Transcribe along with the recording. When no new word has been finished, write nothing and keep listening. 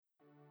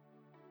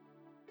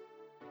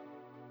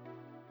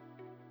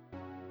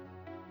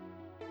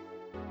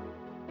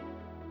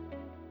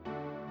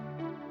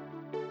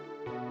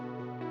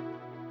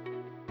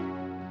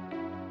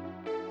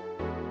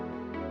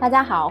大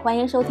家好，欢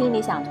迎收听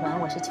理想屯，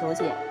我是球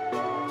姐。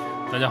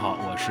大家好，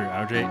我是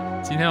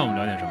LJ。今天我们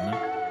聊点什么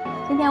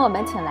呢？今天我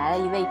们请来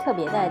了一位特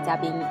别的嘉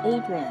宾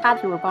Adrian， 他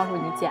是不是帮助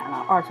你减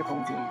了20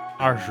公斤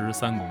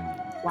？23公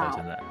斤到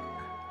现在。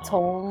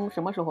从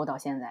什么时候到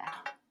现在？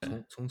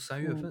从3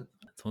月份，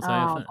从3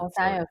月份，从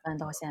3月份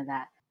到现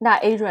在。那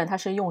Adrian 他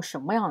是用什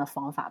么样的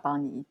方法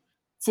帮你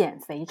减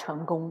肥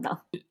成功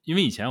的？因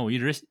为以前我一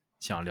直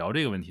想聊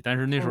这个问题，但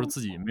是那时候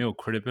自己没有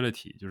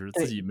credibility，就是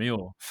自己没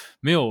有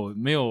你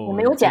没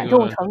有减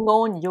重成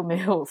功，你就没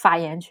有发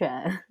言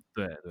权。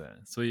对，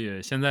所以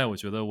现在我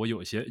觉得我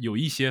有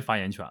一些发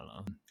言权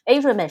了。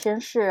Adrian 本身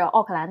是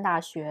奥克兰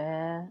大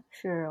学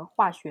是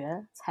化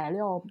学材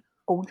料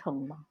工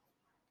程吗？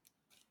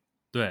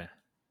对，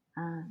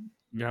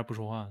你为啥不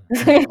说话呢？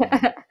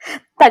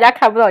大家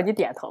看不到你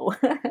点头。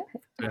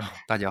对啊，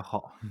大家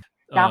好。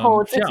然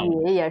后自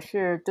己也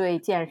是对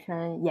健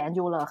身研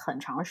究了很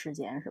长时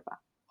间，是吧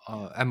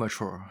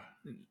？Amateur，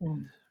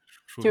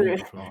 就是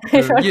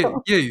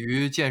业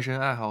余健身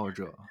爱好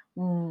者。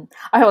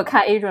而且我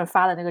看 Adrian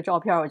发的那个照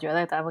片，我觉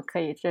得咱们可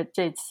以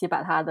这期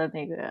把他的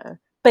那个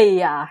背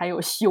呀，还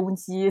有胸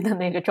肌的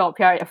那个照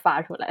片也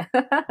发出来，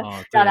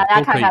让大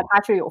家看看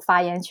他是有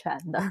发言权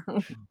的。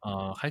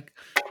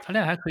他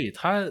练还可以。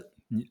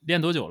你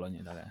练多久了？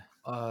你大概？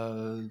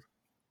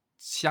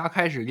瞎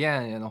开始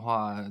练的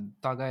话，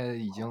大概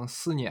已经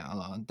4年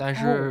了，但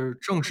是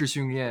正式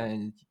训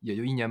练也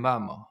就1年半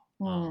吧。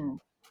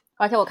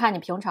而且我看你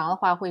平常的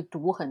话会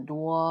读很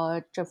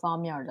多这方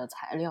面的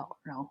材料，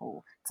然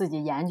后自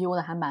己研究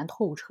的还蛮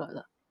透彻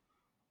的。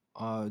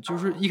就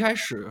是一开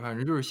始反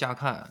正就是瞎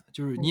看，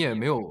就是你也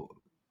没有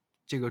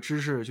这个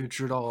知识去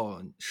知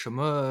道什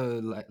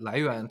么来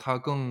源它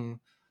更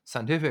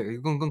scientific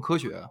更科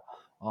学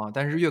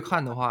但是越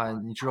看的话，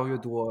你知道越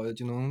多，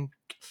就能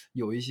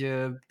有一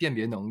些辨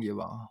别能力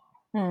吧。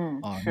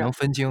能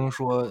分清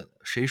说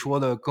谁说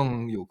的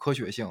更有科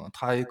学性，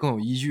它更有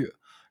依据，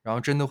然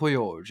后真的会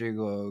有这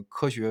个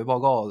科学报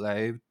告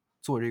来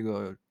做这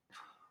个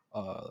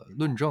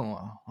论证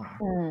啊。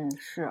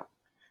是。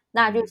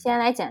那就先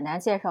来简单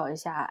介绍一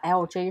下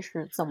LJ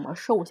是怎么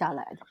瘦下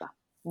来的吧。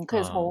你可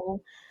以从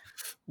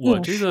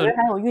饮食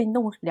还有运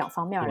动2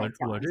方面来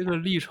讲。我这个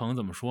历程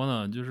怎么说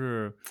呢？就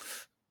是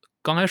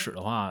刚开始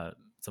的话，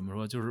怎么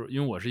说？就是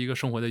因为我是一个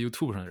生活在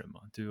YouTube 上的人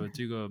嘛，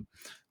这个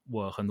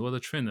我很多的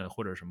trend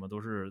或者什么都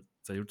是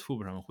在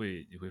YouTube 上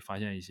你会发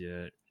现一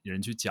些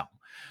人去讲。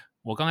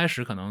我刚开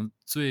始可能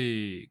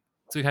最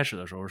开始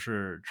的时候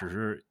只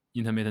是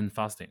intermittent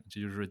fasting，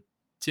 这就是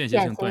间歇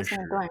性断食。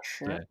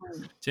对，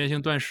间歇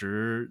性断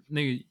食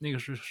那个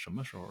是什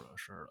么时候的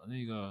事了？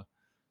那个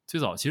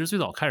其实最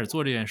早开始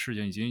做这件事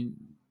情已经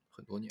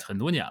很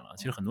多年了，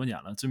其实很多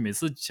年了。就每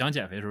次想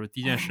减肥的时候，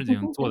第一件事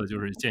情做的就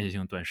是间歇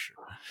性断食。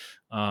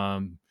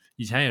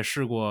以前也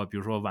试过，比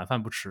如说晚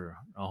饭不吃，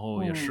然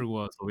后也试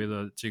过所谓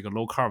的这个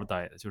low carb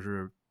diet，就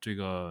是这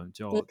个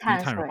叫低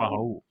碳水化合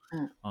物。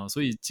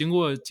所以经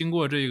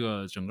过这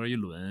个整个一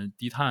轮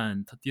低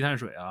碳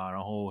水啊，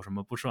然后什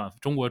么不吃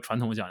中国传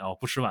统讲要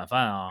不吃晚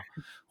饭啊，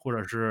或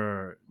者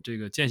是这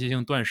个间歇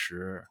性断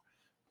食，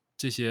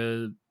这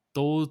些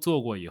都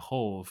做过以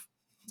后，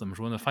怎么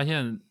说呢？发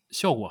现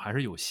效果还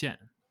是有限。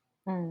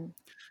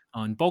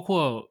你包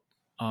括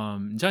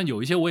你像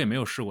有一些我也没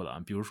有试过的，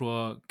比如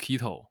说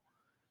keto。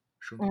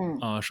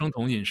生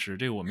酮饮食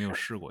这个我没有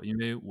试过，因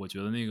为我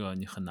觉得那个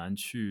你很难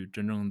去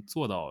真正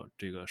做到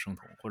这个生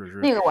酮，或者是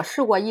那个我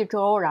试过1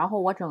周，然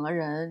后我整个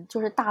人就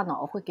是大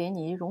脑会给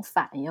你一种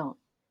反应，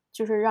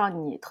就是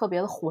让你特别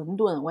的混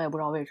沌，我也不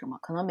知道为什么，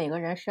可能每个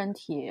人身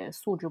体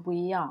素质不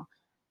一样。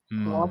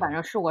我反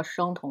正试过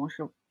生酮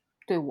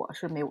对我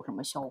是没有什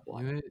么效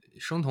果。因为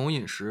生酮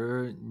饮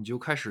食你就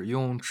开始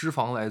用脂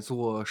肪来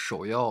做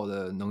首要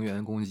的能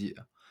源供给，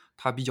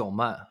它比较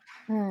慢。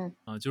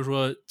就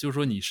是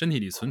说你身体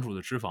里存储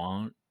的脂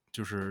肪，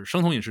就是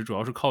生酮饮食主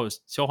要是靠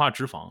消化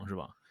脂肪，是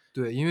吧？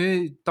对，因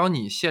为当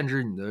你限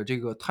制你的这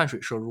个碳水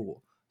摄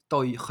入到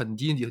很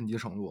低的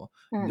程度，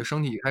你的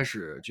身体开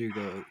始这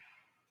个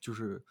就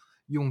是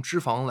用脂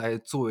肪来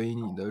作为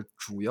你的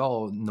主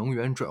要能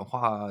源转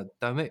化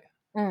单位。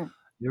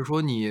也就是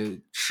说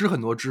你吃很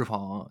多脂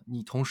肪，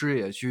你同时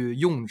也去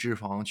用脂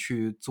肪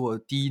去做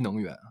低能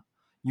源，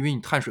因为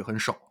你碳水很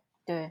少。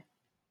对。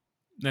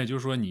那也就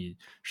是说你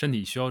身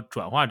体需要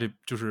转化，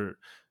就是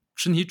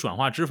身体转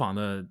化脂肪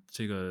的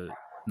这个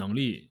能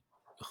力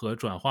和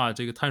转化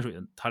这个碳水，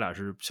它俩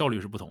效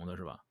率是不同的，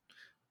是吧？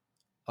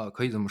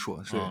可以这么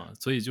说，是。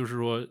所以就是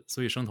说，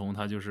所以生酮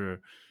它是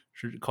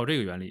靠这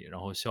个原理，然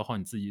后消耗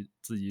你自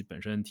己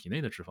本身体内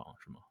的脂肪，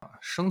是吗？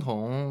生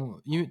酮，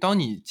因为当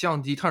你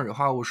降低碳水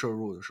化合物摄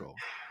入的时候，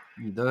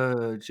你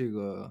的这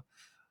个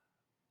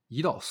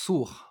胰岛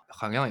素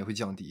含量也会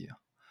降低。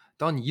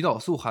当你胰岛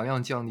素含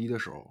量降低的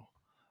时候，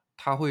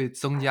它会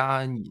增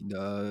加你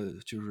的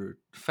就是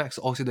fat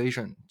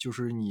oxidation， 就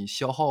是你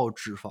消耗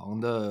脂肪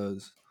的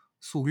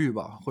速率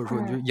吧，或者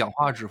说你就氧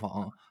化脂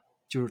肪，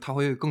就是它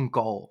会更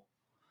高。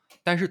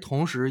但是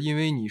同时，因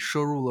为你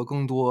摄入了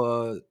更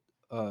多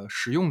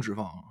食用脂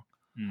肪，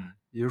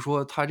也就是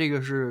说它这个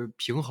是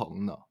平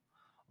衡的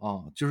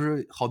就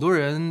是好多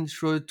人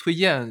说推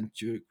荐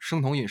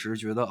生酮饮食，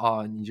觉得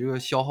啊，你这个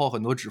消耗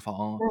很多脂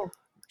肪，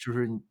就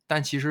是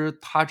但其实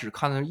他只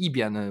看了一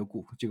边的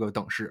这个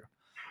等式，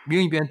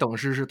另一边等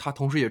式是他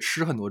同时也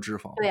吃很多脂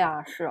肪。对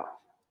呀，是。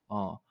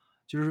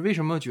就是为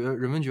什么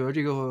人们觉得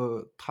这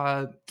个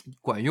它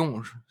管用，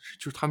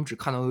就是他们只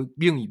看到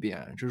另一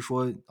边，就是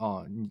说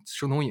你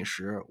生酮饮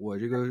食，我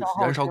这个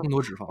燃烧更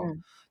多脂肪，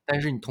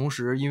但是你同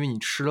时因为你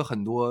吃了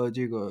很多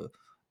这个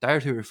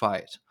dietary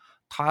fat，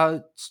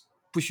 它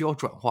不需要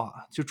转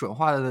化，就转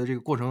化的这个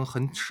过程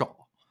很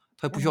少，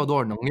它不需要多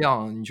少能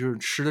量，你就是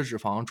吃的脂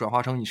肪转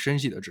化成你身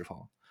体的脂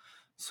肪，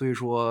所以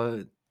说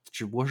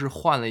只不过是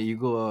换了一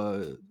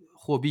个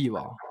货币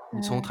吧，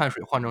你从碳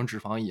水换成脂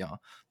肪一样，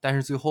但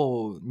是最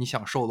后你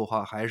想瘦的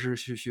话，还是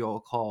需要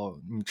靠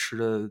你吃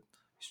的，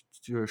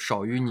就是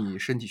少于你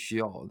身体需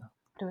要的。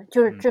对，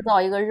就是制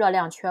造一个热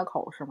量缺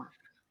口，是吗？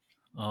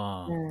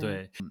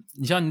对，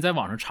你像你在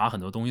网上查很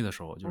多东西的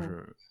时候，就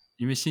是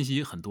因为信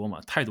息很多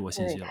嘛，太多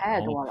信息了，太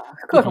多了，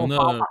不同的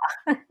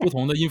不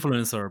同的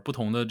influencer， 不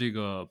同的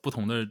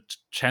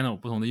channel，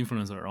 不同的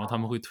influencer， 然后他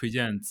们会推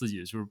荐自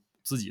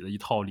己的一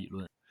套理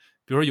论。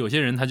比如说有些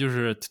人他就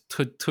是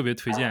特别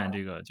推荐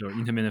这个就是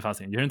intermittent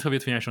fasting， 有人特别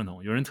推荐生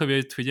酮，有人特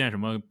别推荐什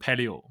么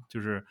paleo，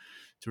 就是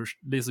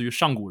类似于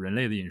上古人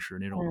类的饮食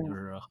那种，就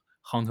是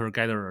hunter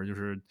gatherer， 就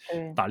是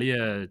打猎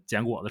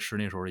捡果子吃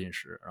那时候的饮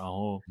食，然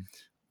后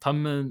他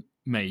们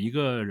每一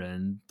个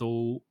人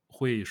都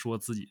会说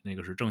自己那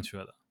个是正确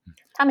的。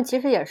他们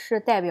其实也是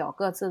代表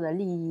各自的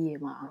利益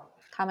嘛。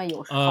他们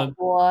有好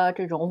多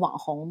这种网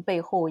红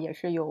背后也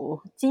是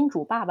有金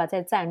主爸爸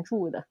在赞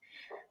助的，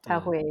他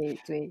会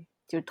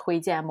就推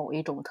荐某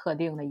一种特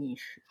定的饮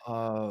食。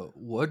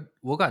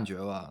我感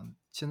觉吧，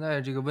现在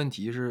这个问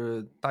题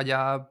是大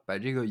家把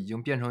这个已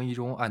经变成一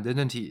种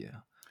identity，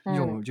一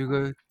种这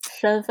个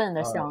身份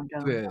的象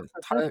征。对，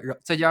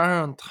再加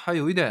上它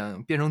有一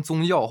点变成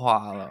宗教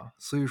化了，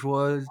所以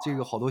说这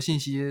个好多信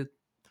息，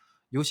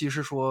尤其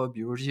是说，比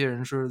如这些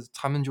人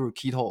他们就是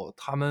keto，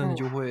 他们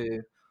就会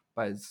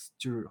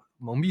就是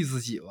蒙蔽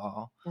自己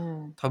吧，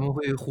他们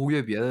会忽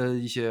略别的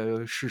一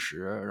些事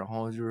实，然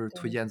后就是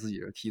推荐自己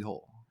的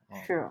keto。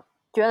是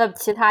觉得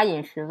其他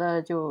饮食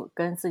的就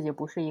跟自己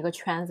不是一个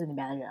圈子里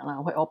面的人了，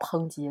我要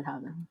抨击他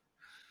们。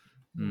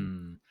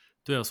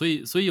对啊，所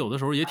以有的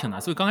时候也挺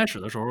难。所以刚开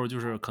始的时候，就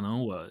是可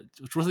能我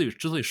之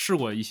所以试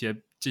过一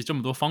些这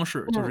么多方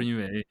式，就是因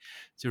为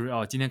就是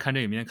今天看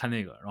这个，明天看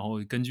那个，然后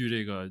根据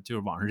这个就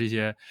是网上这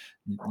些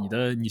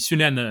你训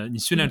练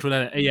出来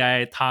的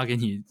AI，它给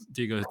你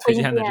这个推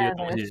荐的这些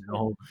东西，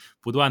然后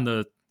不断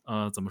的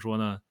怎么说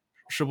呢？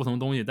试不同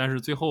东西，但是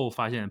最后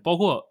发现，包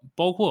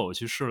括我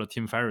去试了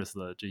Tim Ferriss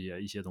的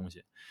一些东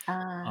西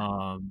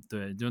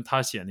对，就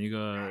他写那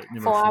本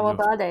书 For Our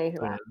Body 是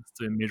吧？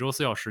对，每周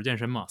4小时健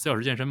身嘛，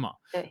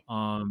对，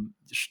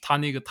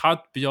他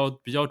比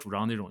较主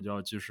张那种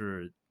就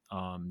是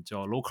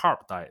叫 low carb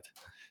diet，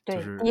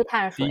 就是低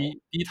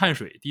碳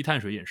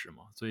水饮食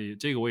嘛，所以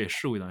这个我也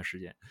试过一段时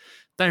间，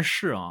但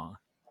是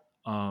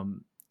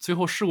最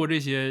后试过这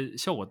些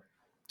效果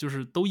就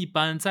是都一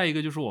般。再一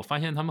个就是我发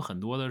现他们很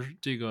多的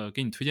这个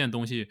给你推荐的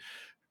东西，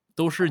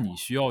都是你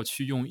需要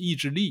去用意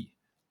志力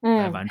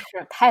来完成，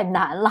是太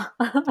难了。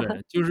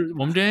对，就是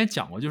我们之前也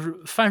讲过，就是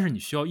凡是你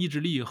需要意志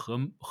力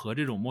和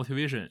这种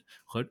motivation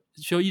和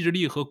需要意志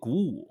力和鼓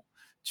舞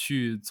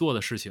去做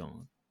的事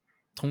情，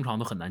通常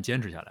都很难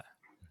坚持下来。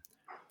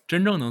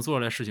真正能做出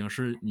来的事情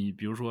是你，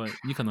比如说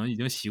你可能已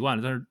经习惯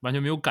了，但是完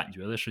全没有感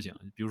觉的事情，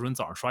比如说你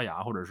早上刷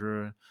牙，或者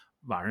是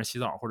晚上洗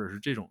澡，或者是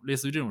这种类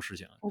似于这种事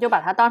情，你就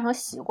把它当成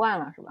习惯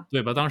了，是吧？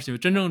对，把它当成习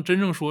惯。真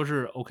正说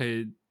是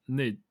OK，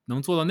 那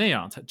能做到那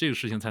样，这个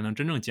事情才能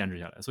真正坚持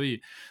下来。所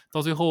以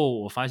到最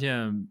后我发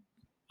现，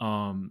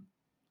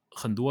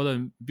很多的，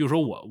比如说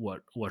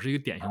我是一个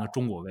典型的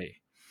中国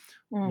胃，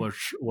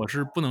我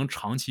是不能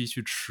长期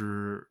去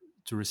吃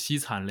就是西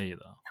餐类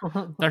的，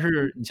但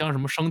是你像什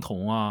么生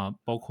酮啊，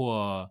包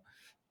括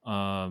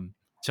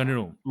像这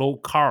种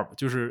low carb，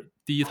 就是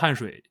低碳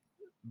水，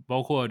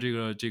包括这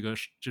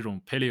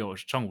种 paleo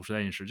上古时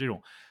代饮食这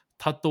种，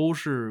它都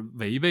是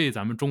违背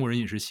咱们中国人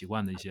饮食习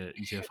惯的一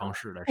些方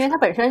式来吃，因为它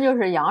本身就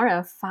是洋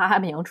人发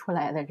明出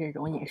来的这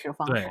种饮食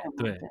方式。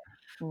对，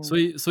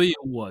所以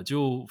我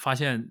就发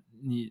现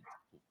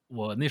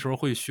我那时候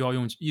会需要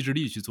用意志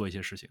力去做一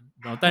些事情，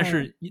然后但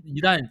是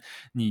一旦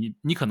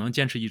你可能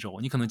坚持1周，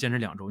你可能坚持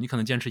2周，你可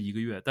能坚持1个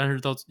月，但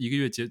是到1个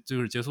月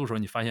结束的时候，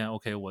你发现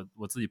OK，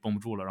 我自己绷不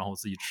住了，然后我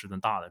自己吃顿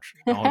大的吃，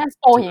然后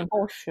暴饮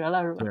暴食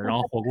了是吧？对，然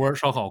后火锅、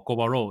烧烤、锅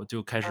包肉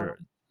就开始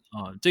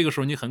这个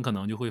时候你很可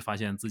能就会发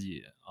现自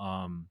己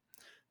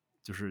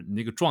就是你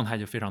那个状态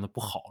就非常的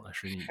不好了，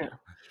实际已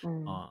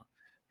经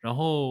然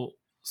后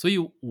所以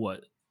我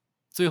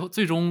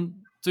最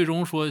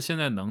终说现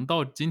在能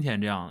到今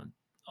天这样，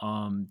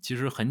其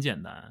实很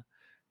简单。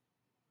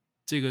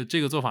这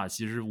个做法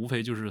其实无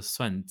非就是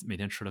算每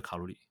天吃的卡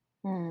路里。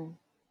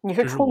你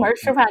是出门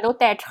吃饭都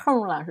带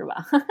秤了是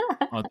吧？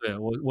对，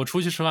我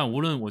出去吃饭，无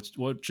论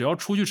我只要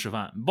出去吃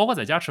饭，包括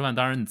在家吃饭，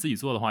当然你自己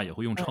做的话也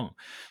会用秤，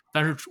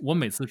但是我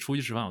每次出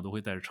去吃饭我都会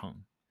带着秤，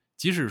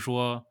即使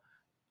说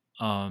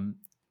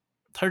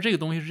它是这个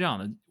东西是这样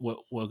的，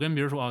我跟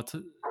别人说啊，他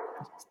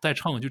带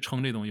秤去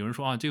称这东西，有人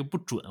说啊这个不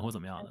准或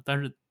怎么样的，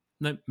但是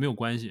那没有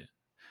关系。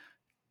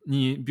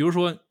你比如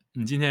说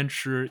你今天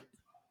吃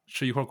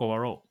一块锅包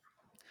肉，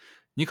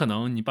你可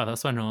能你把它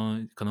算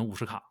成可能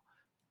50卡，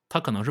它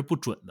可能是不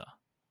准的，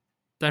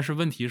但是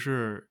问题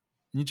是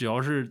你只要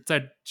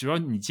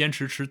你坚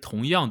持吃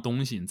同一样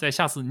东西，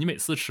下次你每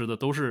次吃的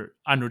都是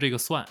按照这个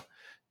算，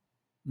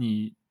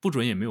你不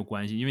准也没有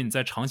关系，因为你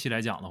在长期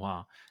来讲的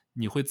话，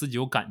你会自己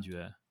有感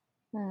觉，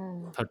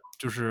它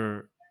就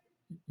是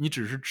你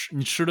只是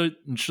你吃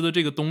的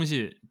这个东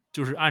西，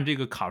就是按这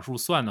个卡数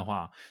算的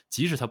话，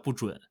即使它不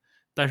准，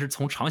但是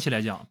从长期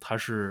来讲，它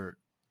是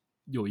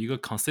有一个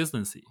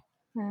consistency。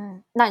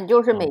那你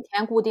就是每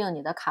天固定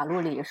你的卡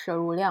路里摄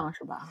入量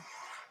是吧？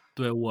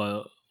对，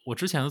我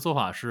之前的做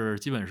法是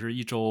基本是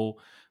一周，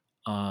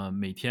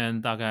每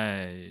天大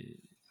概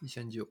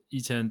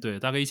1900，对，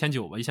大概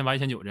1900吧，1800、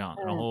1900这样。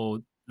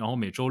然后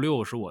每周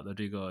六是我的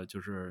这个就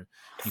是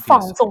你可以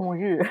放纵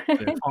日，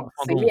对，放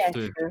随纵，便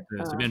吃，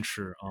对，随便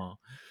吃啊。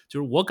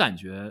就是我感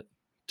觉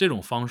这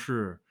种方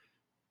式，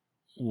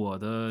我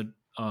的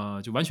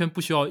就完全不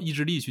需要意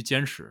志力去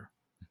坚持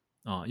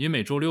啊，因为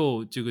每周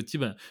六这个基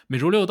本每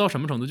周六到什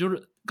么程度，就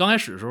是刚开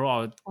始的时候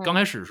啊，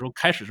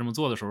开始这么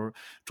做的时候，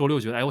周六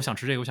觉得哎，我想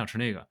吃这个，我想吃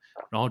那个，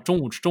然后中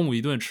午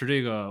一顿吃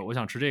这个，我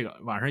想吃这个，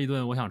晚上一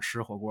顿我想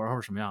吃火锅或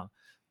者什么样，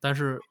但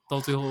是到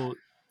最后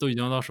都已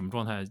经到什么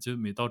状态？就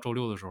每到周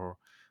六的时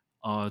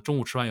候，中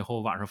午吃完以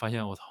后，晚上发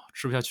现我操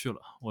吃不下去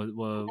了，我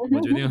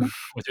决定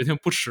我决定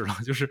不吃了，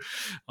就是，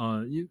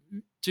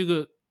这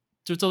个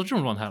就到这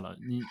种状态了，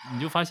你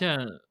就发现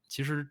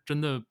其实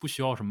真的不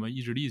需要什么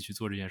意志力去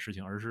做这件事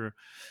情，而是，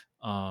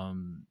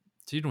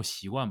这一种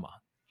习惯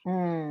吧。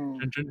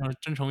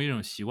真成为一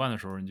种习惯的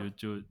时候，你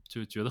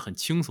就觉得很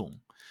轻松。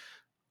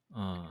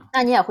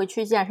那你也会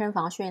去健身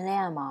房训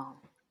练吗？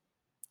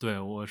对，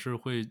我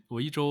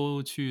一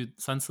周去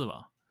3次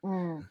吧。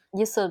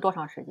一次多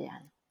长时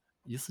间？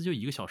一次就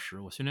1个小时，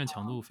我训练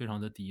强度非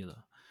常的低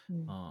的。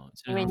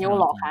训因为练强度你有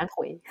老非常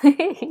低。寒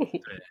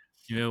腿。对，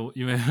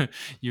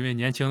因为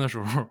年轻的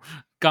时候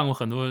干过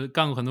很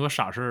多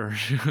傻事儿，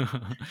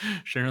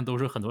身上都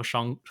是很多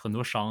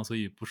伤，所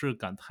以不是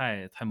敢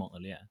太猛的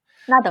练。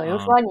那等于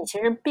说你其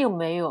实并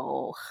没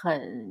有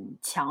很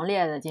强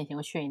烈的进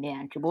行训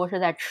练，只不过是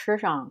在吃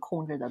上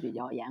控制的比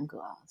较严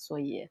格，所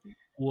以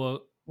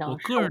我能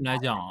瘦个人来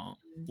下来。讲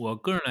我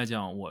个人来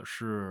讲，我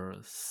是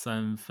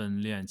3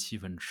分练7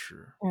分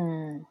吃。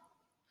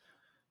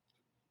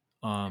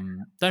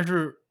但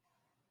是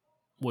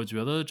我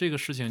觉得这个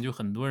事情就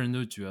很多人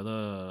就觉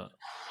得，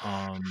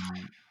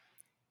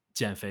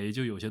减肥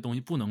就有些东西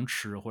不能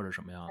吃或者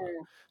什么样的，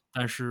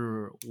但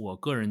是我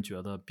个人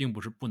觉得并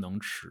不是不能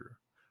吃，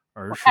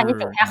而我看你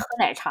整是天喝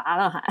奶茶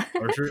了还。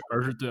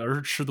而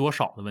是吃多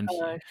少的问题。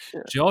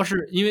是。只要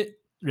是因为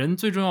人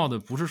最重要的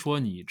不是说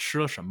你吃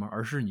了什么，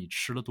而是你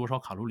吃了多少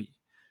卡路里。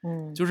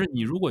就是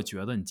你如果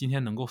觉得你今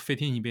天能够费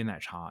进一杯奶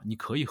茶，你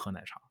可以喝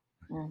奶茶。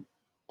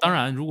当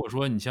然，如果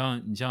说你像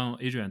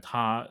Adrian，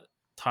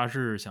他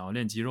是想要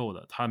练肌肉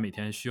的，他每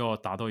天需要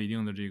达到一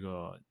定的这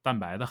个蛋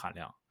白的含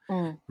量。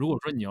如果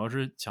说你要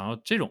是想要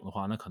这种的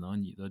话，那可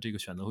能你的这个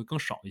选择会更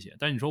少一些。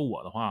但你说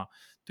我的话，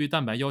对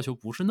蛋白要求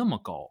不是那么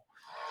高，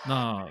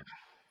那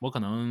我可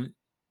能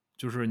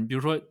就是你比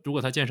如说，如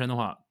果他健身的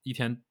话，一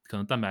天可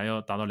能蛋白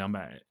要达到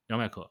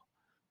200克，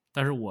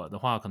但是我的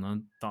话可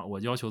能我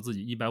要求自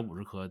己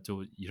150克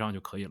以上就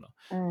可以了。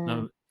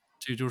那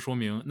这就说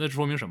明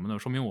什么呢？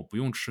说明我不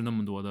用吃那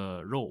么多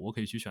的肉，我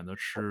可以去选择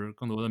吃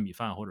更多的米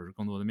饭，或者是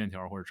更多的面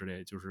条，或者之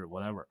类，就是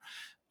whatever。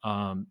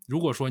如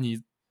果说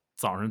你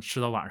早上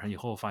吃到晚上以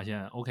后发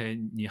现 OK，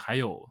你还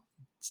有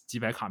几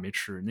百卡没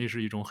吃，那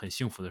是一种很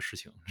幸福的事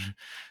情。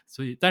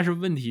所以，但是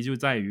问题就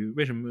在于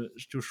为什么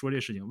就说这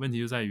事情？问题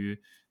就在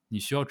于你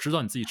需要知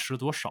道你自己吃了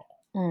多少。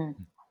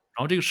然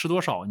后这个吃多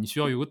少，你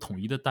需要有个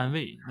统一的单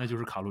位，那就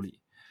是卡路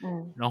里。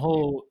然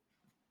后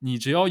你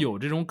只要有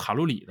这种卡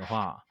路里的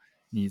话，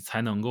你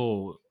才能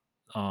够，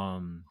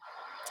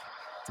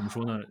怎么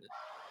说呢？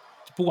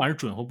不管是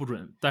准或不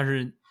准，但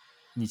是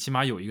你起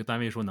码有一个单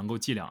位说能够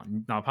计量，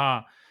你哪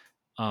怕，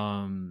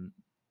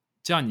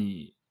这样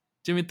因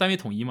为单位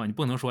统一嘛，你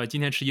不可能说今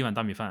天吃1碗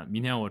大米饭，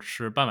明天我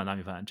吃半碗大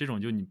米饭，这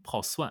种就你不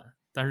好算。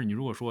但是你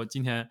如果说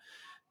今天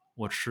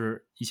我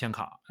吃1000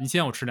卡，今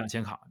天我吃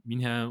2000卡，明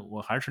天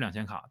我还是吃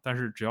2000卡，但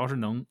是只要是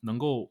能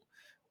够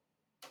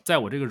在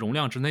我这个容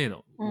量之内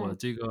的，我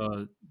这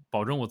个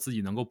保证我自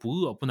己能够不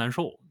饿不难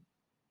受，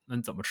那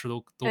你怎么吃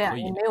都对啊，可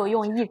以。你没有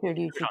用意志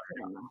力去市场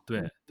吃嘛。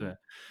对，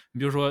你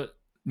比如说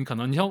你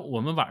像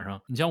我们晚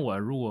上，你像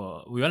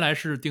我原来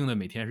是定的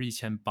每天是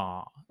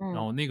1800，然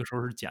后那个时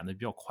候是减的比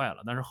较快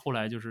了，但是后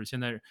来就是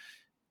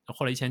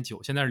后来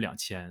1900，现在是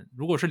2000。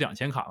如果是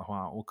2000卡的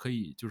话，我可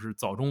以就是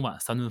早中晚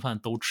3顿饭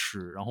都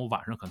吃，然后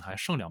晚上可能还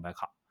剩200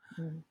卡。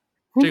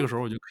这个时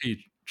候我就可以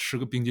吃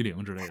个冰激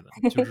凌之类的，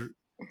就是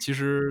其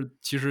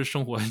实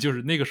生活就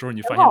是那个时候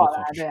你挺发现我靠，好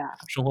的，对啊，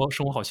生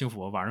活好幸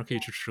福啊，晚上可以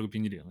吃个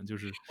冰激凌，就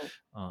是是。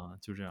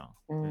就这样，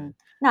对。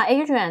那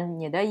Adrian，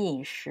你的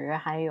饮食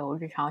还有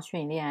日常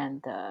训练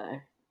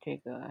的这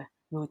个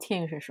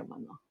routine 是什么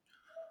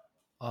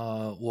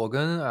呢？我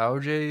跟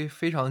LJ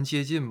非常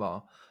接近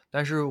吧，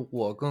但是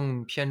我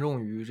更偏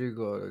重于这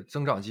个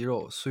增长肌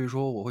肉，所以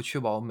说我会确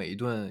保每一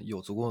顿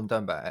有足够的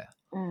蛋白，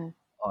嗯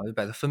就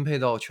把它分配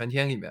到全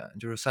天里面，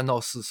就是3到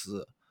4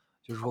次，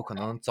就是说可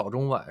能早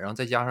中晚，然后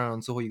再加上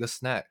最后一个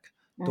snack，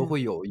都嗯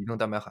会有一定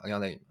蛋白含量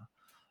在里面。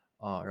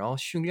然后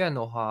训练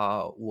的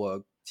话，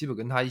我基本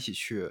跟他一起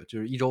去，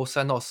就是一周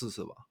3到4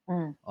次吧。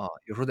嗯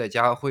有时候在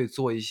家会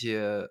做一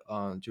些，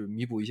就是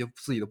弥补一些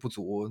自己的不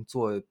足，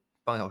做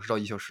半个小时到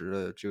1小时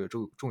的这个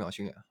重量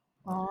训练。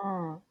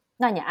哦，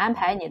那你安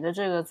排你的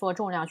这个做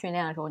重量训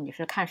练的时候，你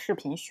是看视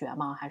频学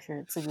吗？还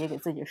是自己给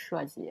自己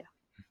设计？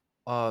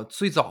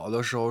最早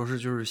的时候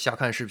就是瞎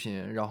看视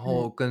频，然嗯，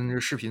后跟着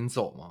视频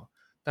走嘛。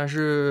但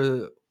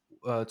是，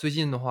最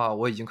近的话，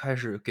我已经开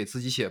始给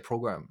自己写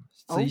program，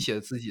自己哦，写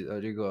自己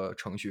的这个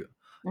程序，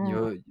你嗯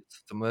就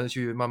怎么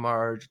去慢慢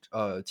儿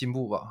进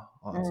步吧，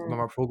慢嗯，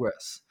慢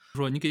progress。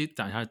说你给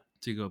讲一下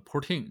这个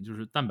protein，就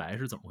是蛋白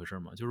是怎么回事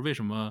吗？就是为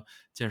什么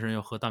健身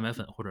要喝蛋白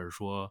粉，或者是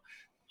说，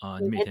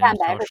你每你这蛋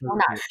天需要摄白是从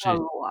哪儿入摄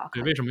入啊？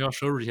对，为什么要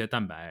摄入这些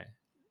蛋白？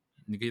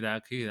你可以给大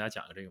家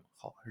讲个这个吗？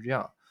好，是这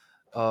样，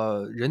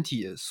人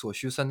体所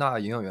需3大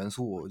营养元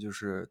素就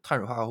是碳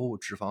水化合物、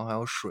脂肪还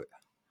有水。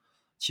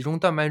其中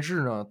蛋白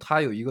质呢，它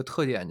有一个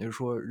特点，就是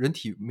说人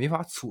体没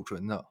法储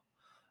存的。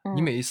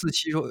你嗯每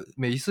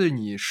一次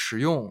你食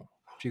用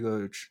这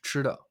个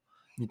吃的，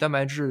你蛋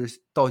白质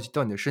到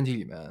你的身体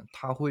里面，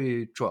它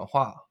会转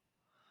化，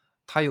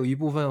它有一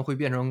部分会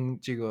变成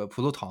这个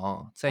葡萄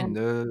糖，在你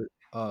嗯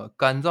的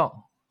肝脏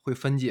会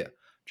分解。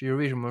这就是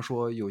为什么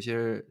说有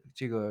些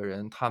这个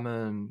人他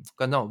们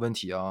肝脏有问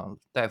题啊，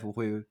大夫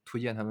会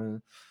推荐他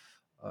们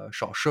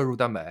少摄入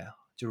蛋白，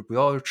就是不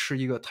要吃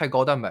一个太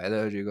高蛋白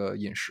的这个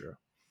饮食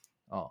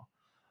啊。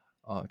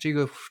这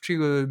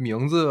个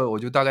名字我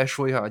就大概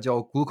说一下，叫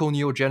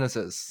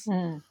gluconeogenesis，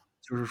嗯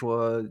就是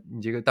说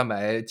你这个蛋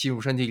白进入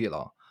身体里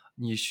了，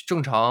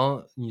正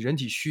常你人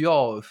体需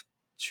要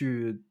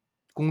去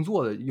工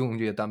作的用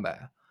这些蛋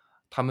白，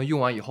它们用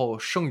完以后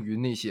剩余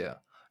那些，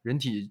人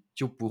体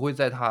就不会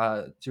再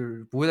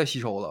吸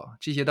收了。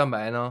这些蛋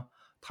白呢，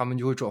它们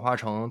就会转化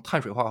成碳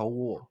水化合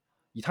物，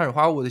以碳水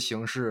化合物的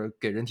形式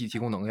给人体提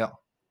供能量。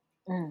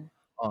嗯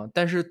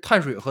但是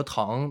碳水和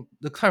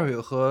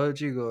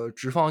这个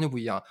脂肪就不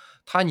一样，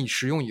你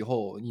食用以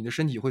后，你的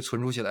身体会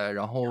存储起来，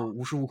然后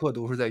无时无刻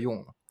都是在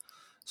用的。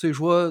所以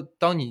说，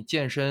当你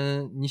健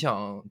身，你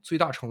想最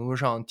大程度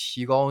上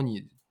提高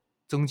你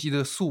增肌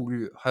的速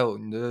率，还有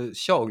你的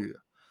效率，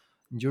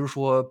你就是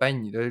说把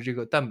你的这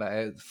个蛋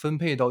白分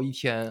配到一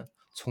天，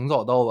从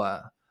早到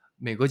晚，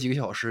每隔几个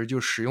小时就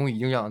使用一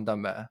定量的蛋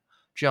白，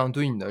这样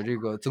对你的这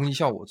个增肌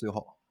效果最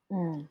好。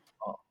嗯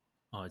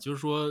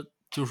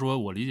就是说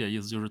我理解的意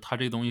思就是它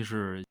这个东西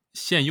是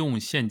现用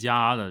现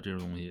加的这种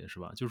东西是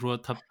吧？就是说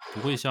它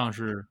不会像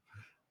是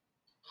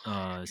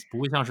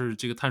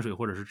这个碳水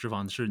或者是脂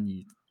肪，是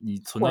你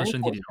存到混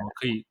身体里，然后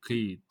储起来，可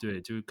以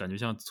对，就感觉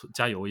像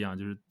加油一样，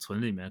就是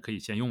存里面可以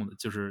先用的，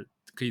就是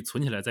可以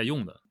存起来再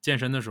用的。健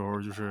身的时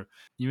候，就是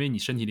因为你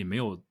身体里没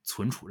有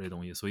存储这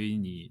东西，所以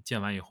你健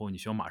完以后，你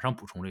需要马上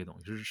补充这东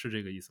西，是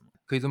这个意思吗？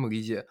可以这么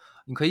理解，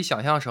你可以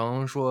想象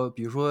成说，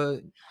比如说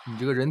你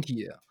这个人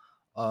体，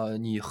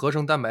你合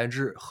成蛋白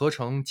质、合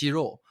成肌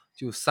肉，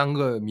就3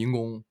个民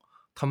工，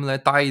他们来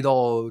搭一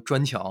道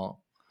砖墙。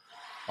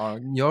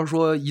你要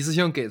说一次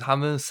性给他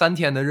们3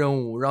天的任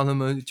务，让他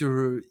们就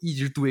是一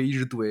直堆一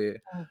直堆，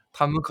嗯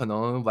他们可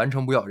能完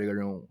成不了这个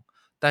任务。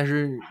但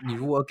是你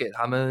如果给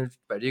他们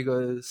把这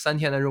个3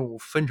天的任务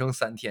分成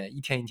3天，一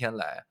天一天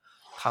来，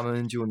他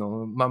们就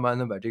能慢慢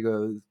的把这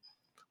个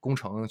工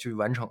程去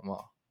完成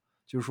嘛。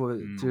就是说，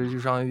这就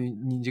相当于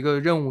你这个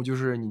任务就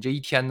是你这一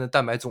天的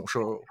蛋白总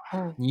摄入，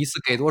嗯你一次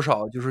给多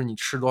少，就是你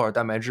吃多少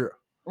蛋白质。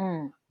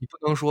嗯你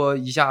不能说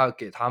一下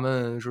给他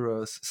们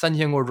是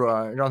3000根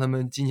砖，让他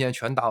们今天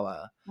全搭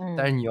完，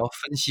但嗯是你要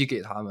分期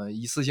给他们，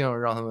一次性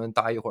让他们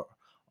搭一会儿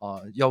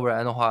要不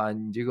然的话，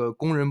你这个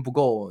工人不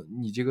够，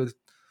你这个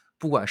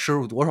不管摄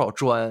入多少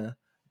砖，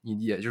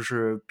你也就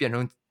是变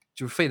成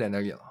就是废在那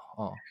里了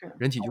是。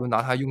人体就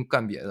拿它用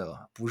干别的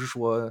了，不是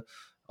说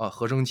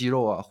合成肌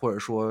肉啊，或者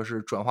说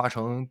是转化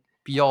成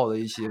必要的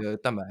一些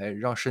蛋白，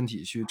让身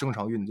体去正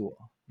常运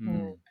作。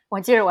嗯，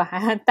我记得我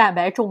还蛋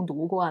白中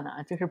毒过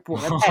呢，就是补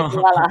的太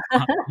多了。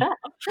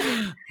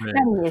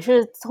那对。你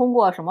是通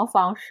过什么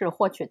方式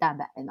获取蛋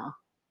白呢？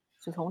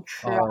是从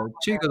吃啊？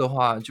这个的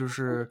话，就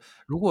是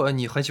如果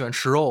你很喜欢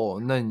吃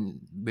肉，那你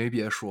没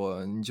别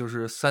说，你就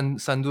是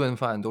三顿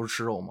饭都是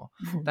吃肉嘛。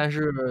但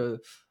是，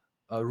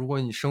如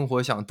果你生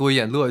活想多一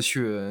点乐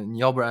趣，你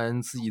要不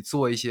然自己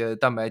做一些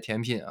蛋白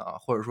甜品啊，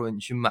或者说你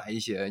去买一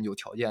些有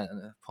条件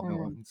的朋友，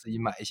嗯你自己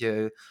买一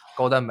些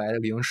高蛋白的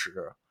零食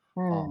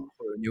嗯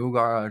或者牛肉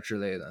干啊之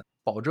类的，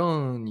保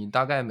证你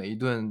大概每一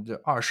顿这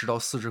20到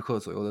40克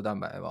左右的蛋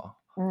白吧。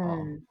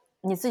嗯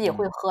你自己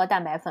会喝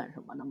蛋白粉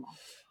什么的吗？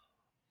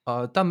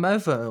蛋白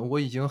粉我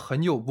已经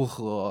很久不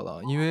喝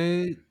了，因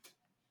为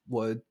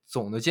我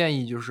总的建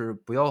议就是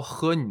不要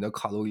喝你的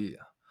卡路里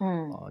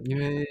因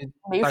为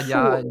没数大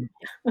家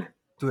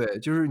对，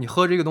就是你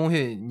喝这个东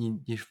西，你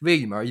胃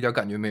里面一点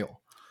感觉没有，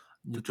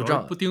你主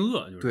要是不订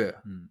饿，就是对，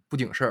不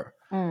顶事儿。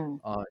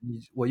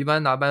我一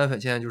般拿蛋白粉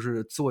现在就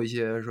是做一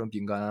些什么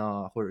饼干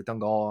啊或者蛋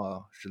糕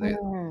啊之类的。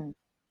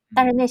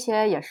但是那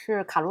些也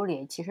是卡路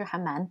里其实还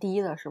蛮低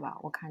的，是吧？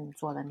我看你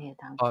做的那些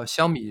蛋糕。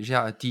相比之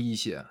下低一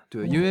些，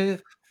对，因为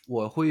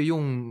我会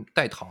用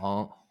代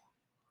糖，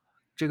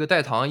这个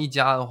代糖一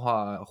加的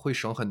话会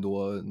省很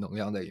多能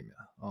量在里面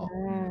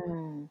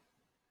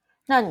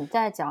那你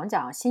再讲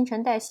讲新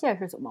陈代谢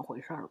是怎么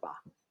回事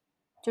吧？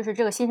就是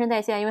这个新陈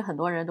代谢，因为很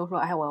多人都说，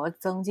哎，我要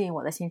增进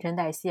我的新陈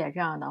代谢，这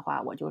样的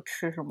话我就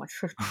吃什么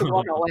吃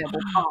多少我也不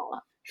胖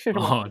了，是这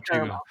么回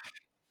事吗？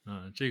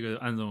这个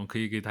安总可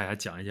以给大家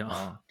讲一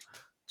讲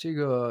这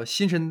个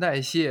新陈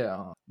代谢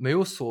没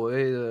有所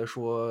谓的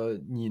说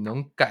你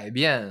能改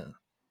变，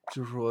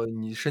就是说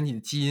你身体的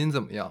基因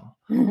怎么样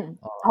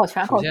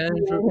全靠基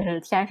因是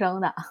天生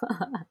的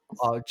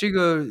这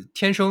个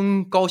天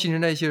生高新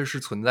陈代谢是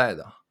存在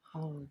的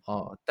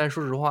但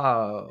说实话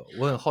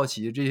我很好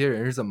奇这些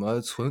人是怎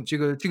么这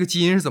个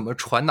基因是怎么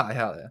传达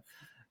下来，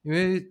因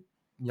为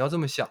你要这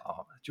么想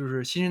就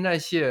是新陈代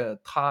谢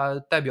它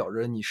代表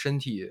着你身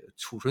体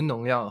储存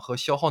能量和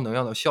消耗能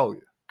量的效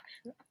率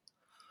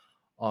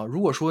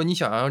如果说你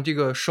想让这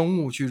个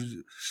生物去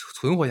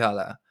存活下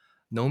来，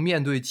能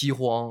面对饥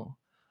荒，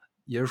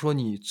也就是说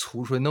你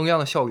储存能量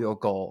的效率要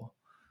高，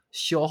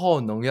消耗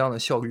能量的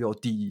效率要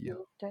低。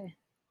对，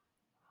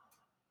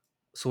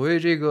所谓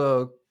这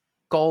个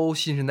高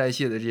新陈代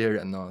谢的这些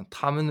人呢，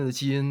他们的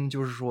基因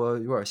就是说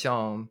有点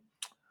像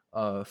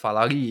法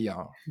拉利一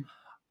样，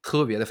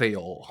特别的费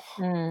油。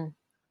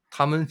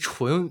他们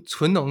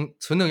存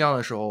能量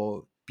的时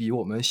候比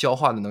我们消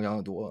化的能量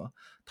的多，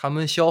他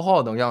们消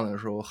耗能量的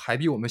时候还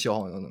比我们消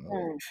耗能量多。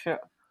是。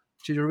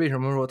这就是为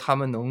什么说他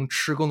们能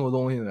吃更多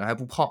东西还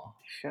不胖。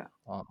是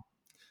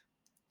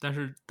但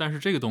是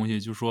这个东西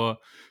就是说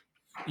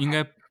应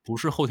该不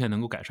是后天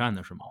能够改善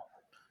的，是吗？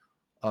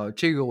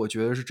这个我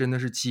觉得是真的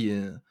是基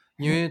因，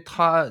因为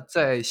它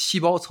在细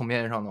胞层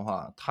面上的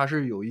话，它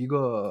是有一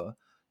个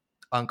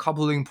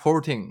uncoupling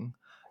protein，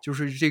 就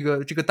是这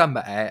个蛋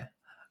白，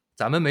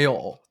咱们没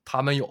有，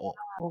他们有。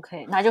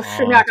OK， 那就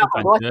市面上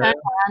很多宣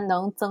传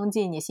能增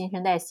进你新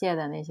陈代谢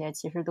的那些，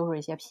其实都是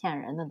一些骗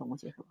人的东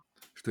西，是吧？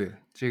对，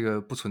这个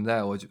不存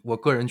在，我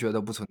个人觉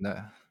得不存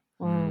在。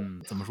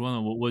怎么说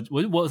呢？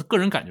我个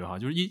人感觉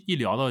就是一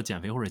聊到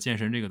减肥或者健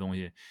身这个东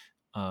西，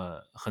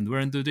很多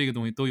人对这个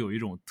东西都有一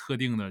种特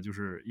定的，就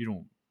是一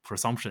种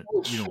presumption，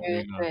 一种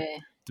那个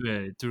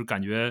对，就是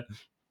感觉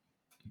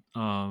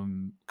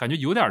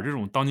有点这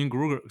种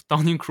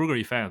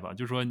Dunning-Kruger effect 吧，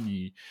就是说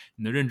你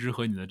的认知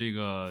和你的这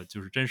个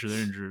就是真实的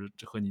认知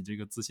和你这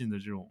个自信的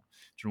这种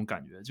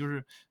感觉，就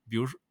是比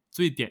如说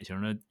最典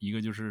型的一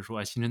个就是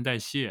说新陈代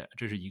谢，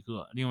这是一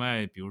个。另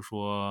外比如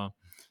说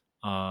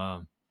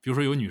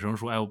有女生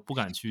说，哎，我不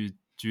敢去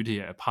举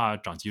铁，怕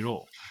长肌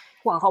肉。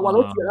我靠，我都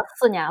举了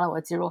4年了，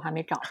我肌肉还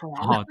没长出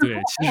来呢。对，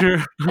其实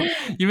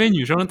因为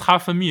女生她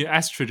分泌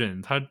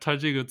estrogen， 她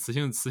这个雌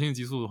性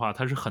激素的话，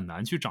她是很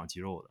难去长肌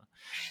肉的。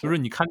就是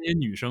你看那些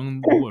女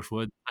生，如果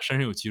说她身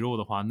上有肌肉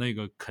的话，那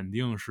个肯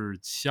定是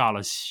下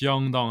了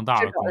相当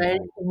大的功夫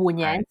，5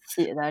年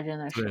起的，真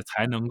的是对，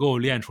才能够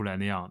练出来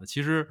那样的。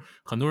其实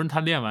很多人他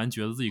练完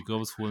觉得自己胳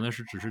膊粗，那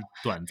是只是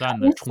短暂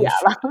的充血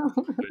了，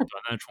对，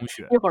短暂充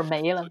血，一会儿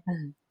没了。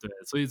对，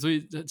所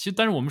以其实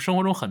但是我们生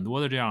活中很多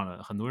的这样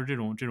的，很多这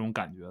种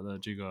感觉的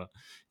这个，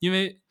因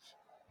为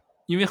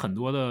很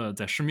多的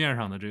在市面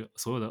上的这个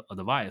所有的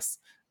advice，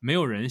 没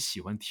有人喜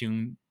欢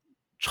听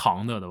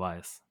长的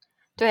advice。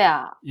对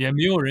啊，也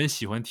没有人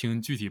喜欢听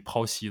具体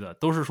剖析的，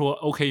都是说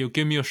OK you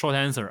give me a short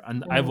answer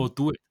and I will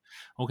do it。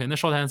 OK， 那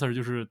short answer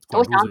就是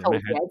管住嘴，都想走捷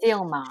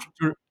径嘛，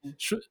就是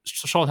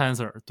short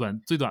answer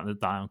最短的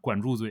答案，管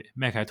住嘴，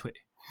迈开腿。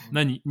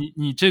那你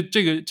这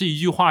一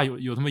句话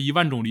有他妈1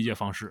万种理解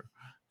方式，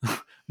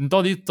你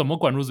到底怎么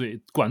管住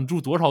嘴？管住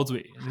多少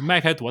嘴？你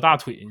迈开多大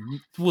腿？你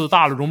肚子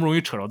大了容不容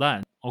易扯着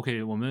蛋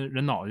 ？OK， 我们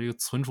人脑这个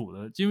存储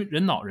的，因为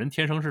人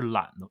天生是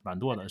懒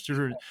惰的，就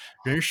是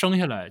人生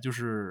下来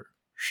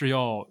是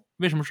要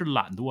为什么是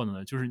懒惰的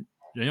呢？就是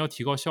人要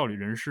提高效率，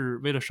人是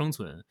为了生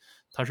存，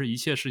他是一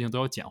切事情都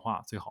要简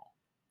化最好。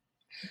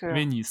因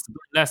为你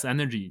less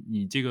energy，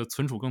 你这个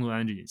存储更多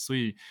energy， 所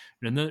以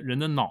人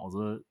的脑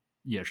子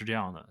也是这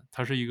样的，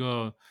它是一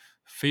个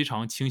非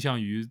常倾向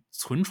于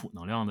存储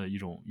能量的一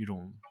种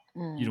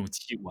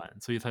器官，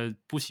所以他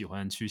不喜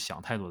欢去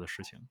想太多的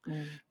事情。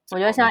我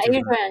觉得像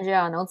Adrian 这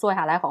样能坐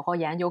下来好好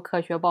研究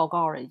科学报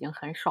告的已经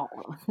很少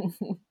了。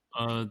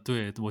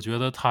对，我觉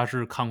得他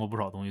是看过不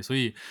少东西，所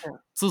以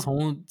自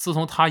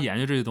从他研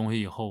究这些东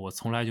西以后，我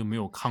从来就没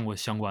有看过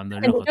相关的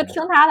任何东西。你就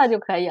听他的就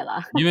可以了。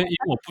因为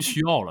我不需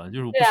要了，就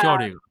是我不需要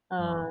这个。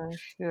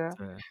是。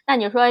对。那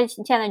你说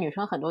现在女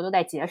生很多都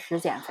在节食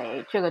减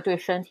肥，这个对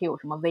身体有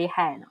什么危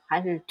害呢？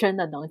还是真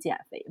的能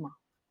减肥吗？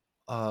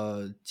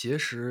节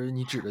食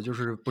你指的就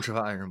是不吃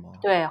饭是吗？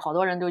对，好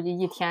多人都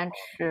一天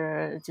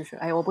吃，就是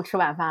哎，我不吃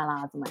晚饭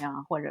了，怎么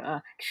样？或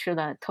者吃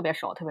的特别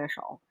少，特别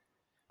少，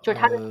就是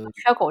他的这个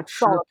缺口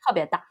吃造的特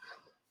别大。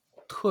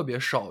特别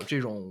少这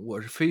种我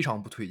是非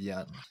常不推荐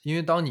的，因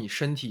为当你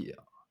身体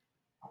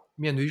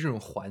面对这种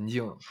环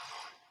境，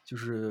就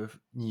是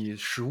你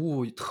食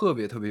物特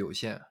别特别有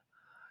限，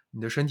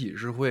你的身体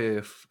是会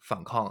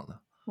反抗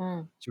的。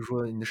就是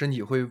说你的身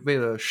体会为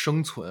了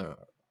生存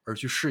而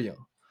去适应。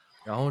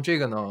然后这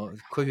个呢，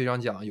科学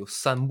上讲有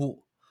3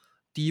步，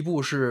第一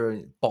步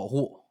是保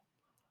护，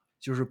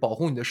就是保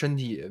护你的身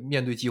体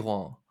面对饥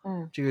荒。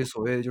这个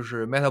所谓的就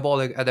是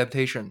metabolic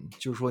adaptation，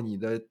就是说你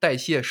的代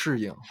谢适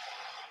应。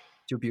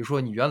就比如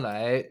说你原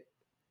来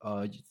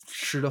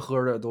吃的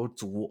喝的都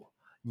足，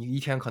你一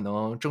天可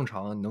能正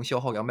常能消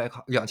耗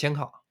2000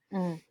卡，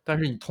但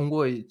是你通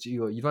过这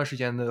个一段时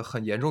间的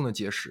很严重的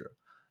节食，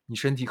你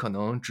身体可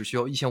能只需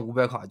要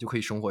1500卡就可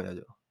以生活下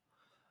去了。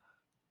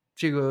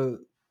这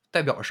个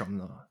代表什么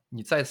呢？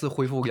你再次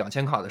恢复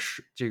2000卡的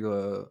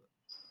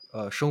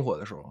生活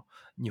的时候，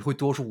你会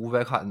多出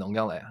500卡的能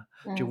量来。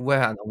这500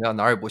卡能量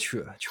哪儿也不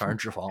去，全是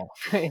脂肪。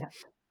对呀，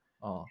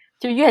啊，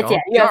就越然后减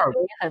越肥，第二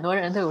步很多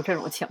人都有这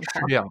种情况。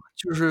是这样，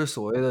就是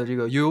所谓的这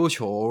个悠悠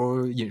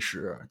球饮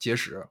食、节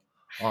食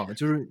啊，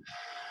就是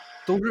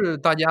都是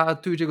大家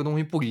对这个东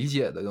西不理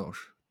解的这种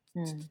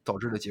导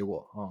致的结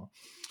果啊。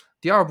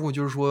第二步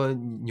就是说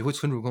你会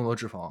存储更多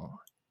脂肪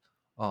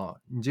啊，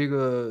你这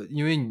个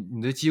因为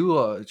你的饥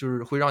饿就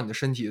是会让你的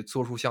身体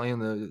做出相应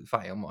的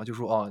反应嘛，就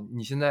说啊，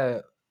你现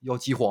在要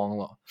饥荒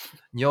了，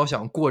你要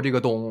想过这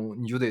个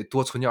冬，你就得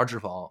多存点脂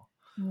肪。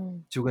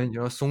就跟你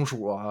说松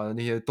鼠啊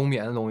那些冬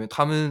眠的东西，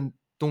它们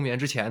冬眠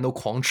之前都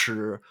狂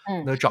吃，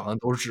那长的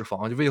都是脂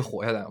肪，就为了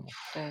活下来嘛。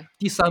对，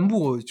第3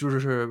步就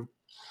是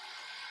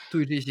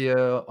对这些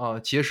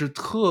节食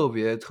特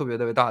别特别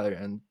特别大的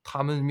人，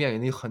他们面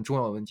临的一个很重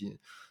要的问题。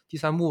第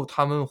3步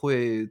他们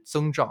会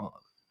增长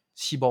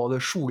细胞的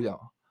数量，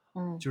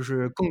就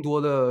是更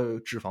多的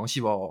脂肪细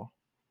胞。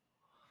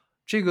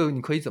这个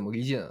你可以怎么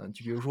理解呢？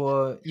就比如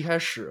说一开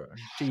始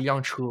这一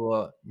辆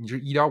车你是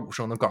1.5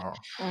升的缸，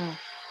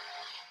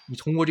你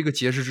通过这个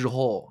节食之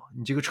后，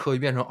你这个车就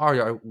变成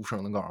2.5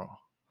升的缸，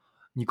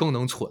你更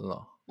能存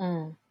了。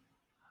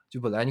就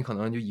本来你可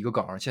能就1个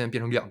缸，现在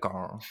变成2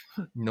缸，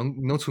你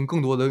能存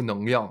更多的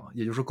能量，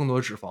也就是更多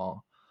的脂肪。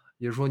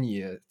也就是说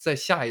你在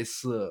下一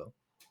次，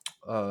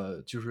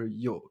就是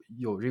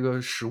有这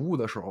个食物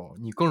的时候，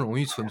你更容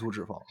易存储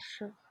脂肪。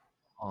是。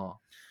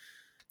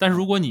但是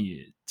如果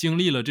你经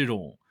历了这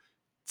种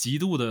极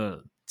度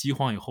的饥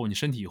荒以后，你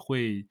身体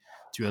会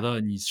觉得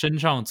你身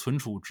上存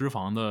储脂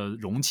肪的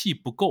容器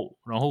不够，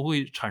然后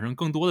会产生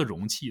更多的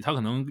容器。它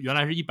可能原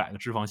来是100个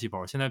脂肪细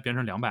胞，现在变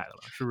成200个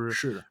了，是不是？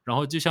是的。然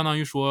后就相当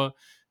于说，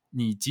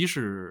你即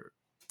使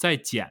再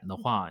减的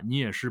话，你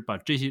也是把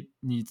这些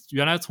你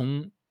原来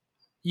从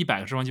100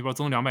个脂肪细胞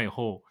增200以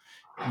后，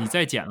你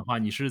再减的话，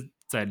你是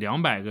在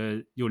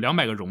有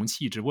200个容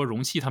器，只不过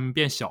容器它们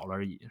变小了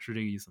而已，是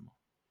这个意思吗？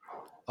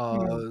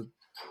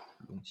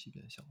容器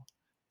变小，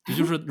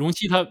就是容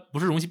器它不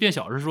是容器变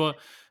小，是说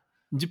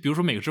你就比如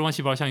说每个脂肪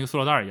细胞像一个塑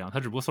料袋一样，它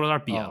只不过塑料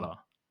袋瘪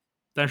了，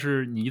但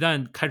是你一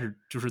旦开始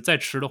就是再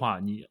吃的话，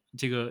你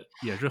这个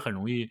也是很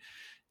容易，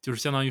就是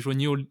相当于说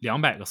你有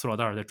200个塑料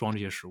袋在装这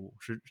些食物，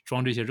是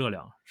装这些热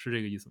量，是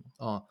这个意思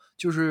吗？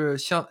就是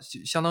相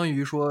当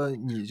于说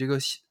你这个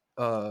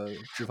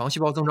脂肪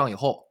细胞增长以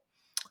后，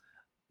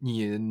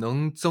你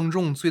能增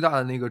重最大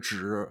的那个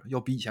值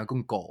要比以前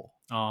更高。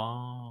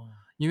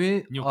因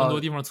为你有更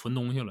多地方存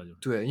东西了，就是。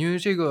对，因为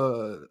这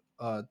个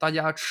大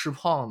家吃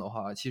胖的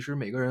话，其实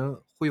每个人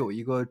会有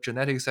一个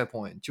genetic set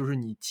point，就是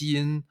你基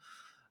因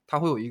它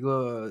会有一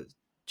个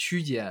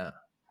区间，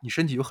你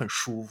身体就很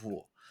舒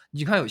服。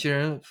你看有些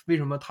人为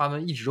什么他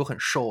们一直都很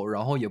瘦，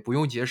然后也不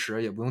用节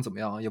食，也不用怎么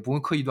样，也不用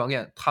刻意锻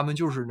炼，他们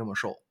就是那么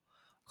瘦，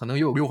可能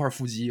也有6块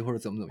腹肌或者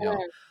怎么样，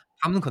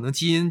他们可能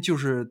基因就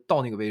是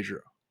到那个位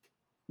置。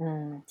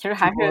其实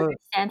还是就说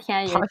先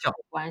天也有他想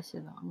关系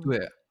的。对，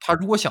他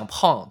如果想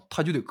胖，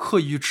他就得刻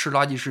意去吃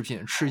垃圾食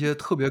品，吃一些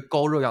特别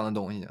高热量的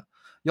东西，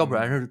要不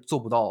然是做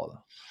不到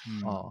的。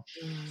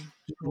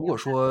如果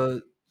说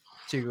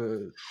这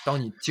个当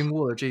你经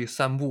过了这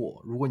3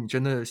步，如果你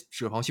真的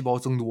脂肪细胞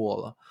增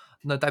多了，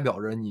那代表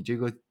着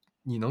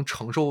你能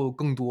承受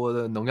更多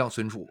的能量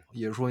存储，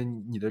也就是说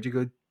你的这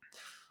个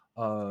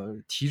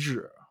体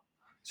脂，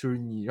就是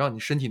让你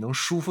身体能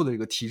舒服的这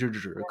个体脂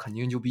值，肯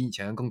定就比以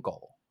前更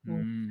高。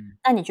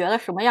那你觉得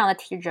什么样的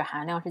体脂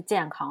含量是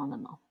健康的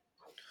呢？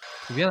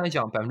普遍来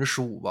讲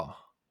15%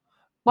吧，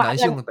哇，男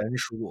性的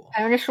15%。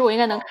15%应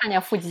该能看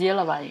见腹肌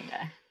了吧，应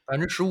该。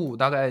15%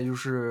大概就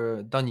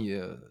是当你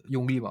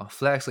用力嘛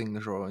flexing 的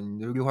时候，你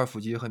的6块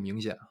腹肌很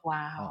明显。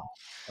哇哦。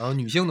然后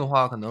女性的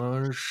话可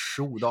能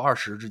15到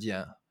20之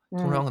间，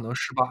通常可能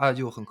18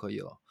就很可以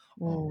了。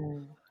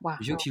哇。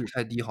女性体脂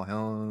太低好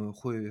像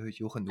会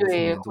有很多负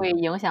对，面作用。会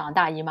影响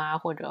大姨妈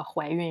或者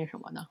怀孕什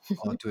么的。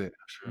对，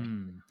是。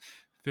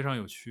非常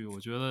有趣。我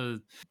觉得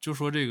就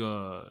说这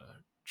个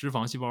脂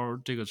肪细胞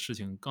这个事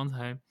情，刚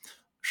才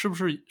是不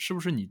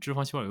是你脂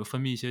肪细胞也会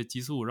分泌一些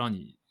激素，让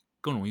你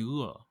更容易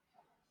饿？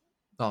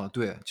啊，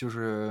对，就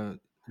是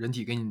人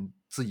体给你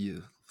自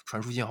己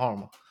传输信号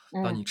嘛。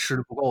当你嗯吃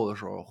的不够的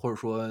时候，或者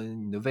说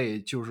你的胃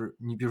就是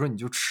你，比如说你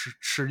就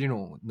吃这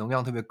种能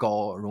量特别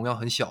高、容量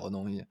很小的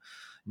东西，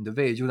你的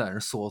胃就在那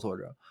缩缩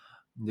着，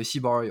你的细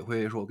胞也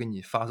会说给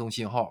你发送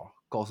信号，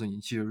告诉你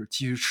就是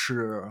继续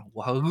吃，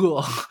我还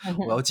饿，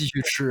我要继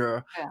续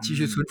吃，对啊继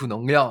续存储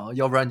能量，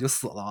要不然你就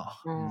死了。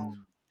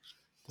嗯，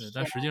对，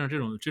但实际上这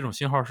种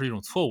信号是一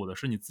种错误的，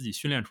是你自己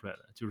训练出来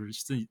的，就是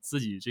自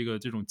己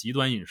这种极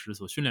端饮食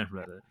所训练出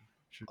来的，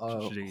是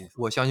这个意思。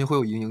我相信会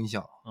有一定影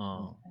响。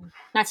嗯，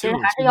那其实其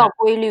实还是我现在要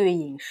规律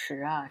饮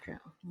食啊，这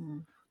样，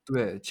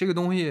对，这个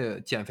东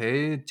西减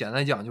肥简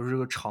单讲就是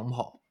个长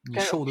跑，你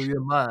跟瘦的越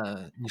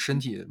慢，你身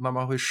体慢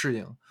慢会适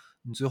应，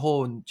你最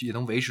后你也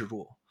能维持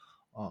住。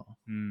啊，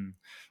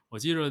我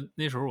记着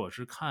那时候我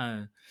是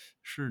看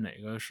是哪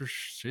个是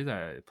谁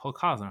在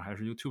Podcast 上还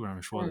是 YouTube 上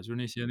面说的，就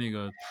是那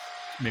个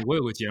美国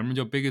有个节目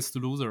叫 Biggest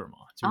Loser 嘛，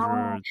就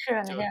哦，是是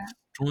那叫些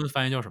中文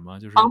翻译叫什么？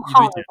就是帮一堆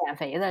胖子减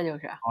肥的，就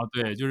是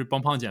对，就是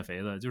帮胖减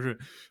肥的，就是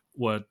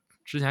我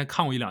之前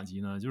看过1-2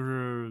集呢，就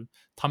是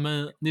他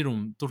们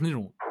都是那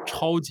种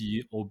超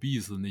级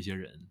obese 的那些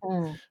人，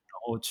然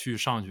后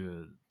上去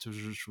就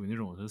是属于那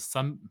种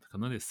可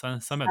能得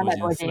300多斤、300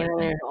多斤400斤，的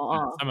那种，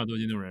对300多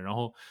斤那种人。然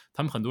后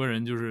他们很多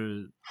人就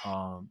是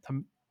他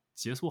们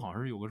结束好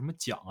像是有个什么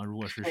奖啊，如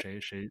果是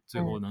谁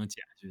最后能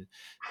减下去，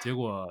结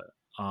果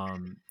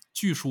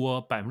据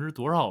说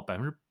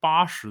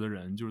80%的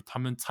人，就是他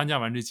们参加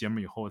完这节目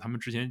以后，他们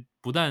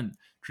不但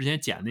之前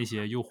减那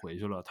些又回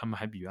去了，他们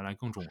还比原来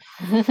更重了。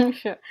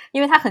是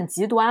因为他很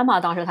极端嘛，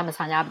当时他们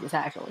参加比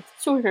赛的时候，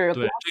就是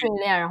对光训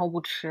练然后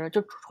不吃，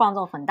就创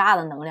造很大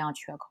的能量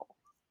缺口。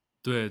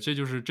对，这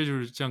就是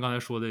像刚才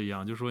说的一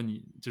样，就是说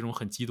你这种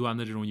很极端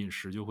的这种饮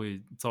食，就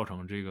会造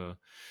成这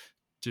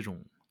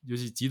种尤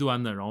其极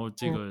端的，然后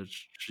这个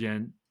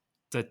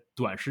在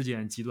短时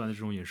间极端的这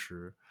种饮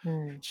食，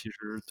其实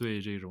对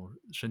这种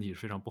身体是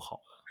非常不好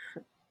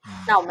的。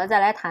那我们再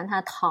来谈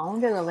谈糖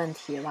这个问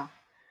题吧。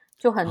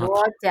就很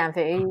多减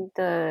肥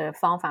的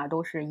方法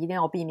都是一定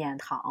要避免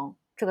糖，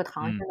这个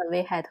糖真的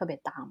危害特别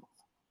大吗？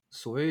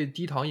所谓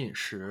低糖饮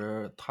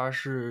食，它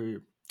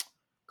是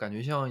感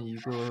觉像一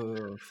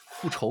个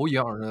复仇一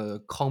样的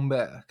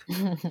comeback，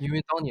因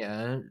为当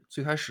年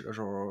最开始的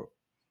时候，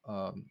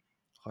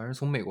好像是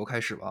从美国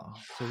开始吧，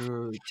就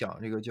是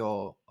讲这个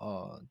叫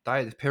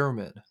diet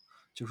pyramid，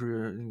就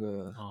是那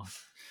个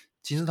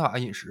金字塔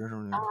饮食是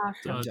不是？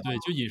这样讲对，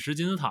就饮食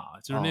金字塔，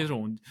就是那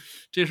种，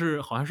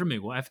好像是美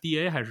国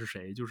FDA 还是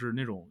谁，就是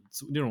那种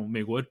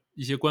美国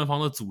一些官方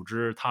的组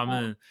织，他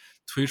们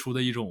推出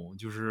的一种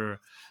就是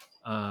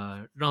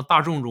让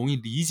大众容易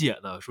理解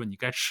的，说你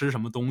该吃什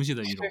么东西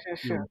的一种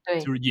对，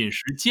就是饮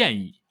食建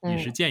议，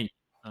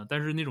但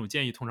是那种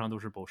建议通常都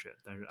是 bullshit，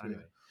但是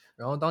anyway。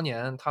然后当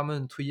年他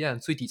们推荐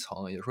最底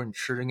层，也说你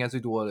吃的应该最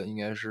多的应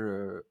该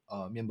是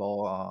面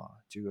包啊，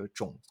这个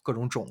各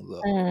种种子。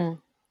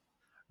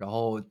然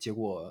后结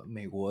果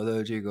美国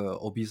的这个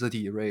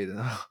obesity rate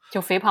就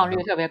肥胖率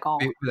特别高，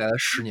未来的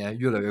10年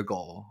越来越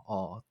高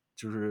啊，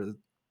就是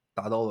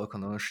达到了可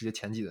能世界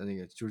前几的那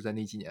个，就是在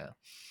那几年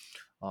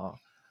啊。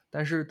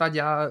但是大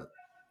家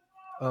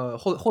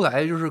后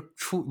来就是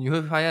你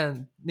会发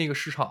现那个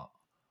市场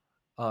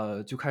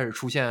就开始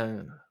出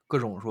现各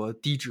种说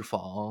低脂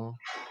肪、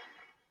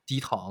低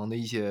糖的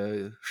一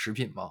些食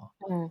品嘛，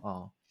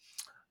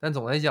但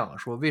总来讲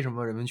说为什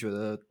么人们觉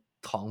得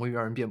糖会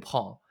让人变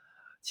胖，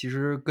其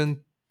实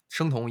跟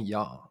生酮一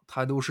样，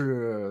它都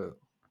是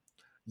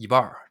一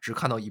半儿，只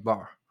看到一半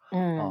儿。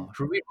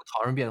说为什么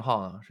糖人变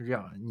胖呢？是这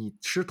样，你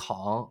吃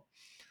糖，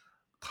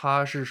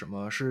它是什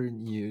么？是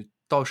你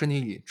到身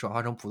体里转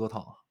化成葡萄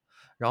糖，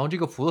然后这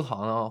个葡萄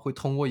糖呢，会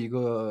通过一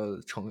个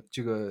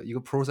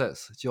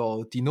process 叫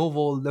de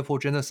novo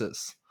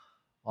lipogenesis，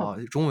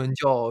中文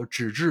叫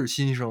脂质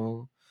新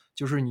生，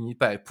就是你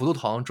把葡萄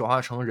糖转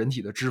化成人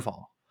体的脂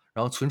肪，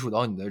然后存储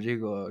到你的这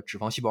个脂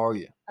肪细胞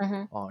里。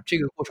这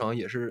个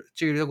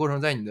过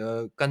程在你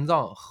的肝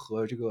脏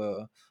和这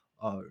个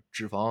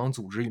脂肪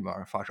组织里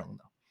面发生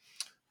的。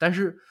但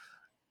是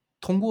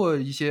通过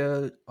一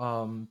些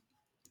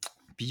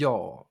比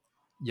较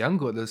严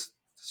格的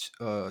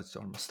叫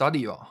什么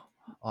study 吧，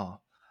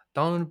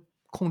当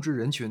控制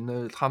人群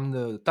的他们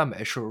的蛋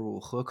白摄入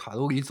和卡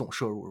路里总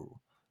摄入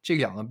这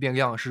两个变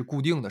量是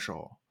固定的时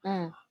候，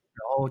然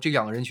后这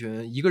两个人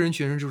群，一个人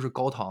群就是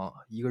高糖，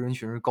一个人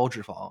群是高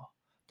脂肪，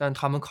但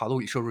他们卡路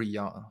里摄入一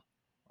样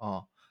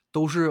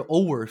都是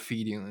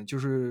overfeeding，就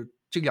是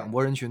这两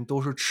拨人群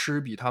都是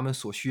吃比他们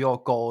所需要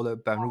高的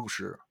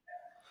50%。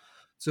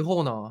最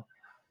后呢，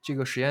这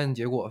个实验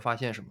结果发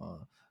现什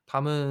么？他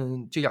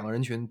们这两个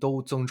人群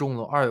都增重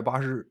了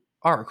282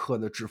克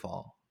的脂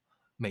肪，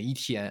每一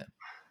天。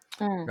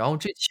然后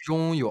这其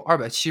中有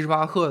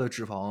278克的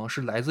脂肪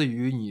是来自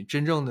于你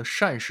真正的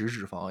膳食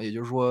脂肪，也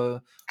就是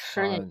说，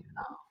吃进去的，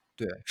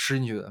对，吃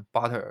进去的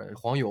butter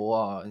黄油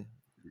啊，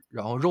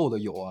然后肉的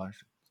油啊，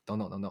等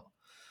等等等。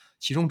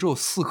其中只有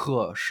4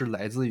克是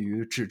来自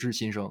于脂质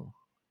新生。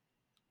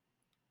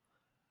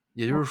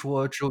也就是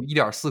说，只有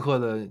1.4克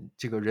的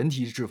这个人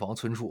体脂肪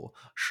存储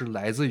是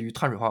来自于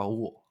碳水化合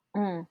物。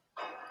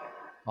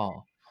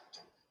啊，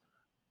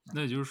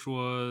那也就是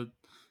说，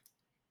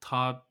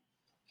它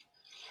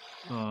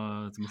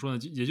怎么说呢？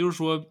也就是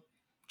说，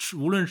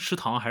无论吃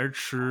糖还是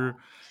吃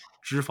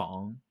脂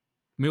肪，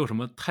没有什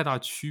么太大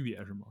区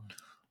别，是吗？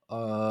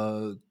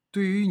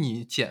对于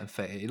你减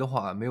肥的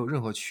话，没有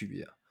任何区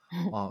别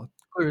啊。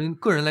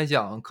个人来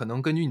讲，可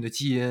能根据你的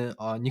基因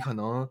啊，你可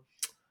能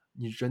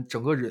你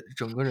整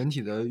个人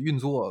体的运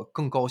作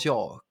更高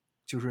效，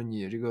就是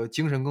你这个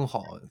精神更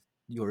好。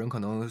有人可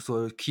能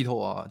说 keto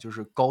啊，就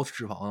是高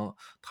脂肪，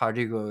他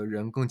这个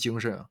人更精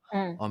神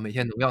啊，每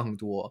天能量很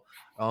多。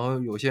然后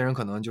有些人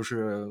可能就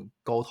是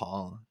高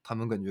糖，他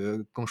们感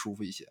觉更舒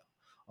服一些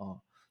啊。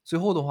最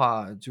后的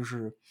话，就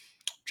是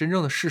真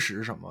正的事实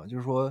是什么？就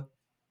是说，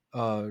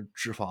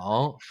脂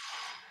肪，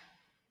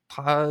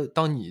它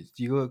当你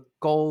一个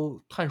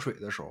高碳水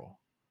的时候，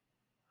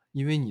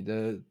因为你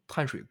的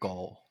碳水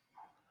高，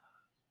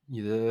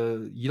你的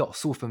胰岛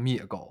素分泌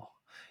也高。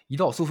胰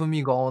岛素分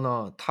泌高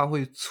呢，它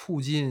会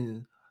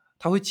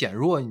减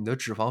弱你的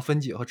脂肪分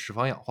解和脂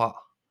肪氧化，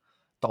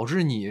导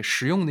致你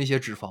食用那些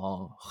脂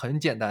肪很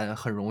简单、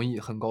很容易、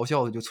很高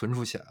效的就存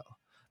储起来了，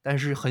但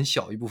是很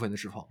小一部分的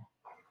脂肪。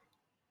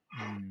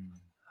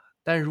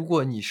但如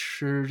果你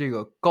吃这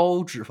个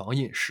高脂肪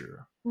饮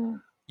食，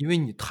因为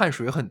你碳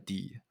水很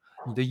低，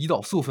你的胰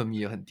岛素分泌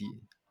也很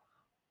低，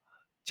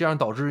这样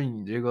导致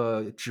你这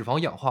个脂肪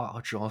氧化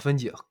和脂肪分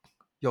解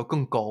要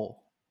更高，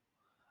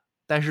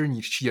但是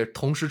你也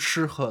同时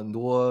吃很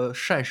多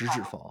膳食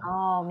脂肪。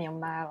哦，明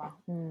白了。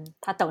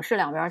它等式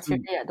两边其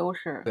实也都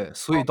是对，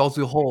所以到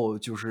最后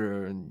就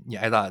是你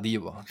爱咋咋地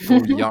吧，都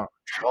是一样，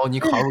只要你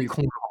卡路里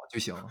控制好就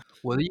行。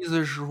我的意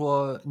思是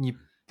说，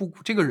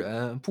这个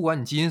人不管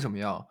你基因怎么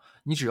样，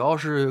你只要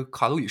是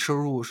卡路里摄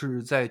入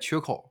是在缺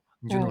口，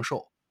你就能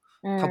瘦。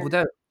它不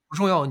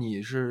重要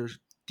你是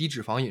低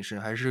脂肪饮食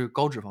还是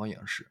高脂肪饮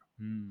食。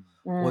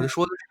我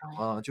说的是什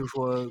么？就是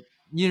说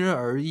因人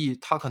而异，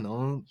他可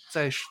能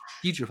在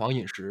低脂肪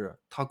饮食，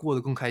他过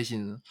得更开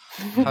心，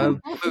他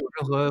不会有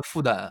任何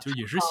负担。就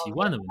饮食习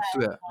惯的问题。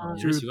对，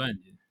饮食习惯问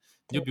题。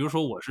你就比如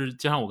说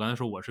就像我刚才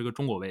说，我是个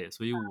中国胃，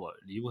所以我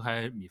离不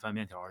开米饭、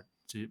面条、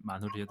馒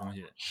头这些东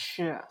西。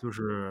是，就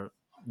是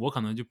我可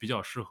能就比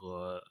较适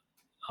合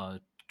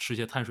吃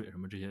些碳水什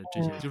么这些，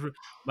就是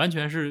完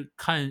全是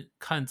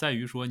看在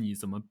于说你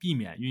怎么避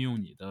免运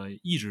用你的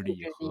意志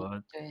力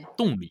和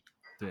动力。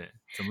对，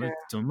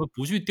怎么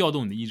不去调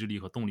动你的意志力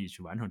和动力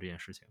去完成这件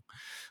事情。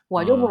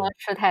我就不能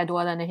吃太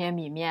多的那些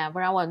米面，不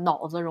然我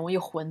脑子容易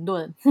混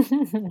沌。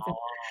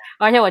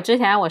而且我之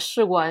前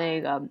试过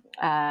那个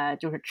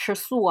就是吃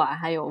素啊，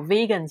还有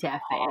vegan 减肥，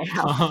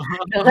然后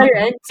整个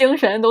人精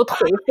神都颓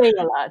废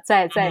了，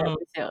再也不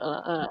行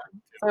了。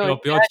所以我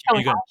不要提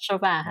正常吃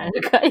饭还是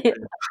可以的。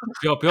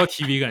不要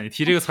提 vegan，你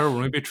提这个词儿我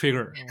容易被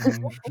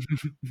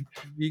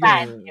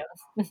trigger。vegan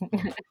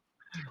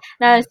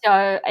那小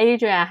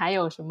Adrian 还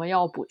有什么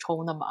要补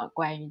充的吗？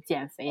关于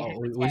减肥？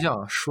我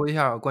想说一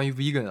下关于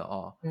vegan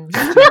啊。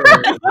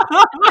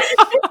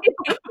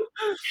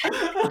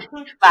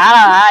完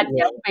了，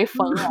节目被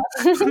封了。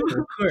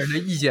个人的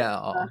意见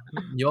啊，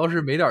你要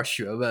是没点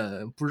学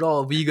问，不知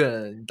道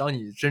vegan，当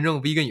你真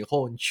正 vegan 以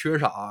后，你缺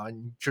啥，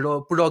你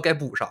不知道该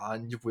补啥，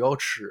你就不要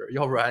吃，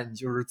要不然你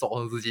就是糟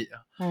蹋自己。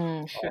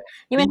是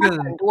因为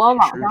很多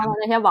网上的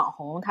那些网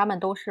红，他们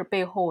都是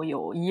背后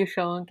有医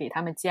生给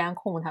他们监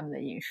控他们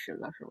的饮食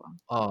的，是吧？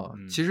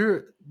其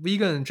实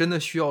vegan 真的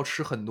需要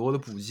吃很多的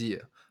补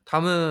剂。他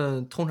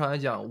们通常来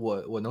讲，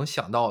我能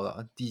想到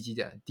的第几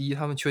点，第一，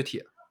他们缺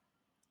铁。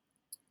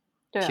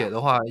铁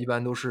的话一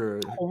般都是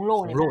红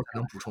肉才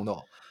能补充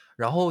到。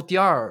然后第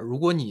二，如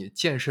果你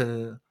健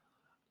身，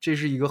这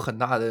是一个很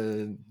大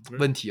的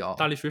问题啊。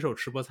大力水手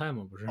吃菠菜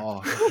吗？不是。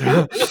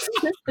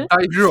大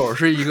力水手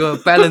是一个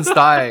balanced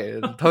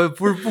diet， 他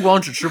不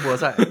光只吃菠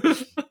菜。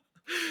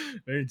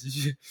没事，继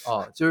续。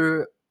就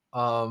是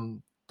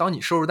当你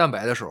摄入蛋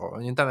白的时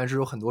候，因为蛋白质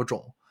有很多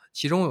种，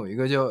其中有一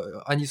个叫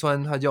氨基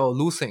酸，它叫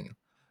leucine。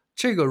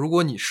这个如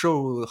果你摄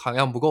入含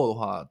量不够的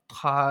话，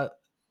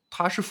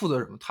它是负责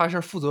什么？它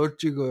是负责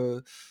这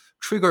个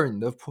trigger 你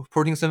的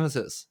protein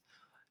synthesis，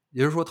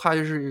 也就是说，它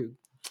就是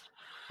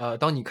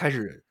当你开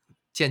始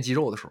建肌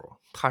肉的时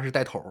候，它是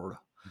带头的。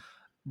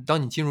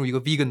当你进入一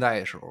个 vegan diet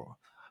的时候，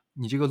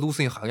你这个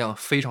leucine 含量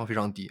非常非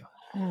常低。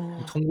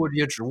你通过这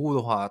些植物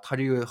的话，它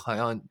这个含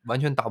量完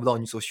全达不到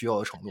你所需要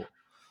的程度。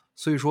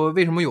所以说，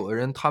为什么有的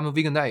人他们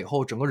vegan diet 以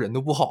后整个人都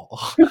不好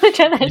啊？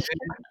真的是。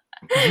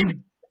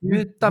因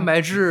为蛋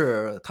白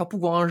质它不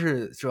光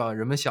是吧，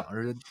人们想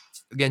着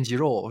练肌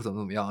肉怎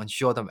么样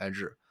需要蛋白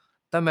质，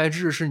蛋白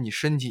质是你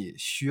身体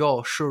需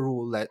要摄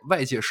入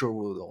外界摄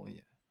入的东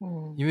西。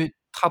因为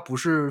它不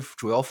是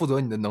主要负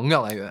责你的能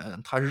量来源，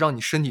它是让你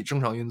身体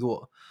正常运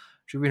作。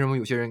这为什么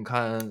有些人你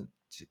看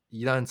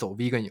一旦走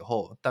vegan 以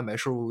后，蛋白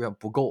摄入量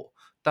不够，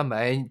蛋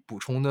白补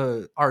充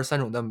的23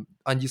种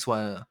氨基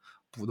酸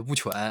补的不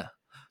全，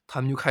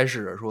他们就开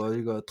始说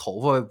这个头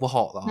发也不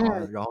好了，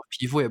然后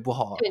皮肤也不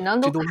好，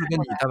这都是跟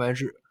你蛋白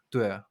质都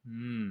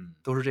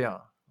是这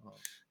样。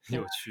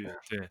有趣，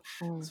对，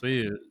嗯所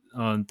以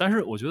但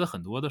是我觉得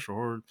很多的时候，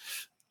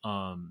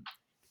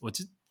我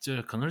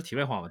这可能是题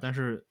外话吧，但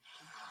是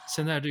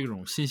现在这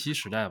种信息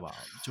时代吧，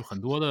就很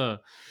多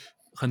的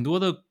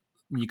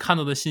你看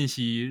到的信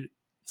息，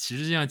其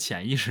实像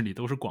潜意识里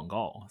都是广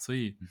告，所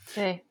以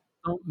对，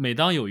每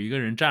当有一个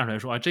人站出来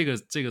说啊，这个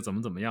怎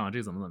么样，这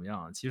个怎么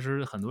样，其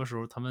实很多时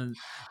候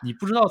你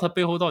不知道他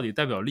背后到底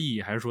代表利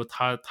益，还是说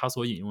他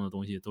所引用的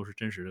东西都是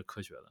真实的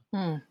科学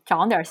的，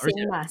长点而且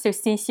心嘛，就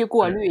信息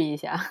过对。滤一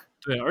下。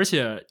对，而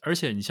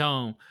且你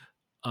像，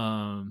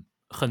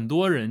很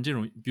多人这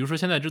种，比如说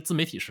现在这自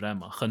媒体时代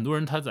嘛，很多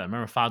人他在那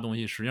儿发东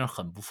西，实际上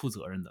很不负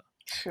责任的。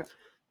是，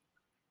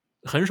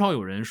很少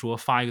有人说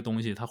发一个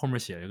东西，他后面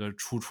写一个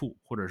出处，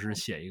或者是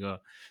写一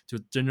个就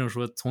真正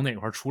说从哪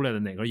块儿出来的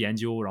哪个研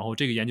究，然后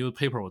这个研究的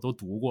paper 我都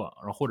读过，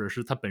然后或者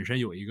是他本身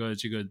有一个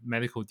这个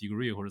medical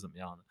degree 或者怎么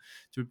样的，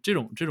就这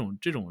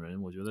种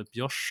人，我觉得比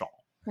较少。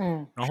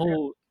然后，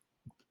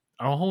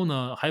是，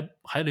呢，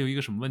还有一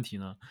个什么问题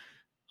呢？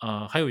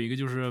还有一个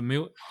就是没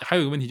有，还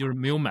有一个问题就是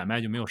没有买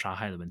卖就没有杀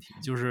害的问题，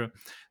就是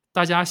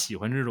大家喜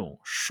欢这种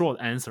short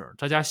answer，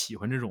大家喜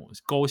欢这种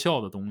高效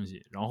的东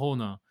西，然后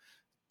呢，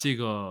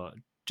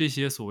这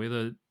些所谓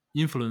的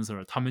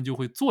influencer 他们就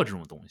会做这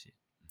种东西，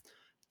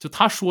就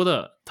他说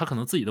的，他可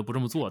能自己都不这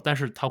么做，但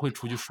是他会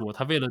出去说，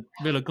他为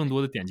了更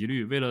多的点击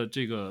率，为了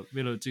这个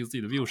自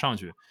己的 view 上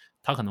去，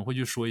他可能会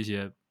去说一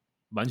些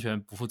完全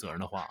不负责任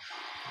的话，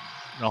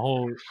然后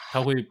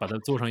他会把它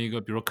做成一个，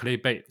比如说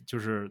clickbait，就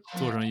是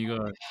做成一个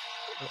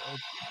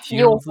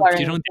诱惑人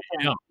提升点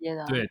击量，点击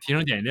的，对，提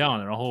升点击量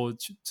的，然后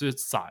去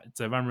撒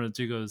在外面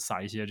这个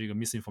撒一些这个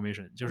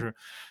misinformation，就是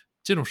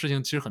这种事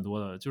情其实很多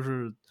的，就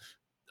是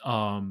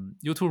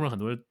YouTube 上很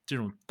多这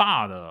种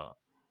大的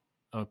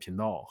频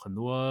道，很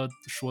多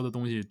说的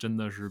东西真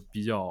的是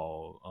比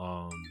较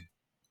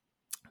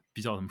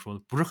怎么说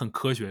呢，不是很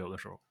科学，有的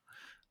时候。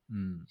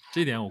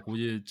这点我估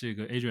计这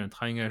个 Adrian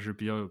他应该是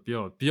比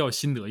较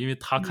心得，因为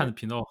他看的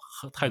频道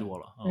太多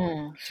了啊。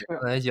是，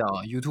来讲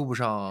，YouTube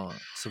上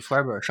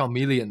subscriber 上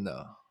million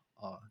的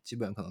基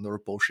本可能都是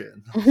bullshit。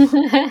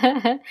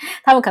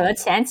他们可能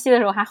前期的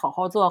时候还好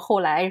好做，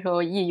后来的时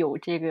候一有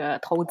这个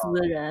投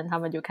资人，他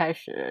们就开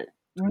始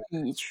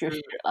逆趋势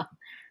了。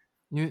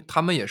因为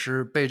他们也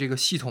是被这个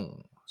系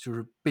统就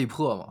是被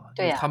迫嘛，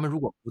就对呀，是他们如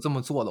果不这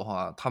么做的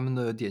话，他们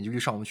的点击率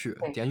上不去，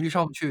对，点击率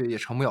上不去也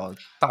成不了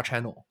大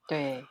channel。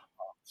对，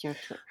就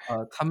是，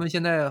他们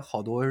现在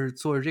好多是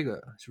做这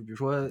个，就比如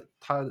说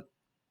他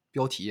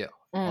标题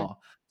嗯，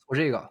做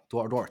这个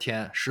多少多少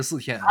天14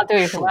天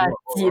对，什么瘦多少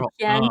多几少多少，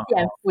天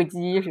见腹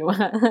肌，什么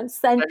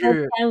3天但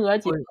是天鹅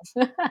颈，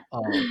啊，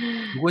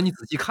如果你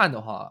仔细看的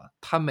话，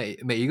他每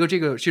一个这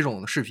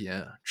种视频，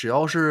只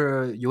要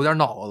是有点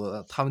脑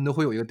子，他们都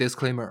会有一个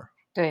disclaimer。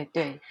对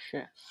对，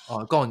是，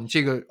告诉你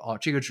这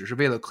个只是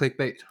为了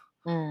clickbait，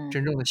嗯，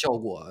真正的效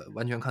果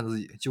完全看自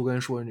己，就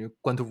跟说你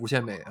关图无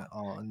限美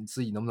你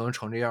自己能不能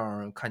成这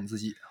样看你自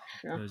己。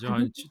是，对，就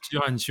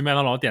像你去麦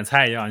当劳点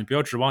菜一样，你不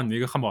要指望你那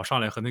个汉堡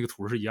上来和那个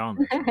图是一样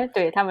的，是吧？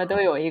对，他们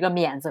都有一个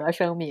免责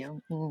声明，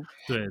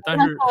对，但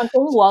那是像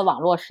中国网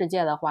络世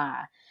界的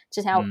话，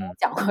之前我跟你嗯，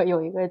讲过，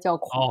有一个叫“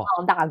狂哦，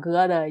浪大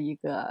哥”的一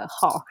个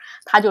号儿，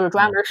他就是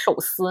专嗯门手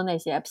撕那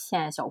些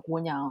骗小姑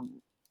娘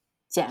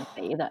减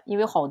肥的。因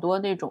为好多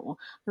那种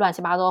乱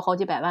七八糟好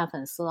几百万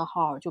粉丝的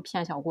号儿，就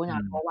骗小姑娘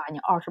说：嗯，“哇，你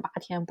28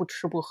天不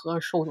吃不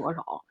喝瘦多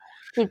少。”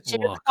就其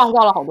实我靠，创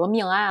造了好多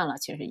命案了，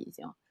其实已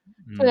经。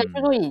这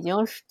都嗯。已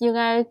经是应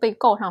该被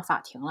告上法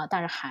庭了，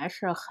但是还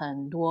是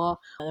很多，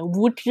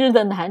无知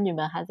的男女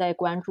们还在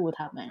关注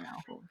他们，然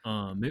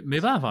后没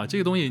办法，这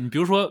个东西，你比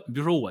如说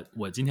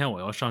我今天我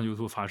要上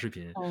YouTube 发视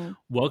频，嗯，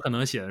我可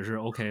能写的是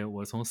OK，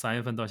我从3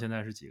月份到现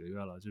在是几个月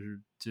了，就是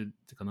这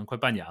可能快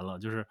半年了，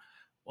就是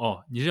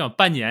你是想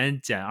半年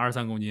减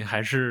23公斤，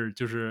还是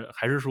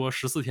说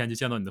14天就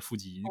见到你的腹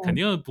肌？你肯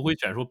定不会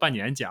选说半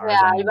年减二对啊，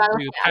十三公斤，一般都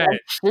这个太减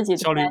个十几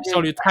天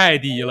效率太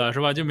低了，是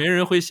吧？就没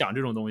人会想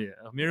这种东西，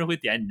没人会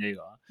点你这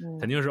个。嗯，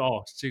肯定是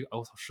这个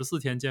我操14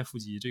天见腹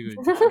肌，这个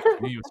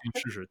肯定有兴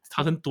趣试试。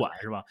它很短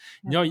是吧？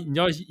你要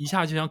一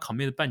下就想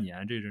commit 半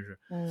年，这真是。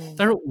嗯，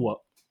但是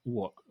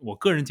我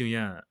个人经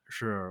验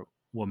是，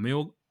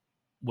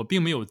我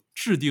并没有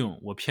制定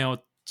我偏要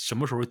什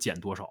么时候减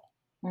多少，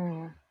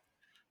嗯，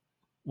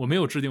我没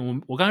有制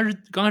定。我刚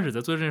开始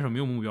在做这件事没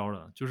有目标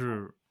的，就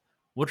是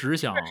我只是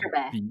想试试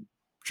呗，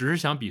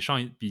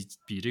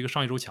比这个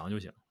上一周强就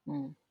行。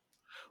嗯，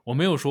我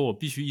没有说我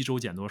必须一周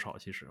减多少，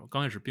其实我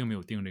刚开始并没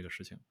有定这个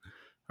事情，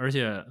而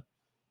且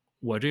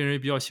我这个人也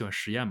比较喜欢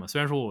实验嘛。虽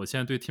然说我现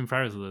在对 Tim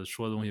Ferriss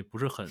说的东西不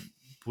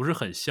是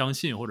很相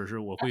信，或者是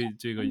我会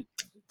这个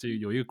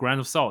有一个 grain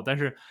of salt，但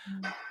是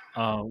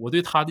我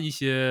对他的一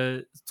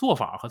些做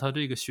法和他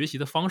这个学习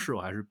的方式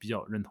我还是比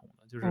较认同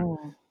的，就是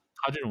嗯，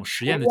他这种实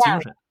实验验的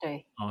精神。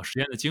对，实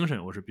验的精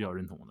神我是比较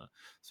认同的，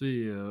所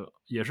以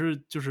也是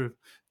就是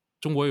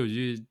中国有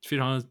句非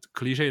常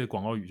cliche 的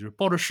广告语，就是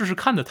抱着试试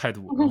看的态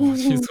度，然后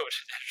去做这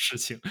件事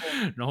情，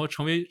然后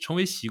成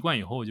为习惯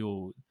以后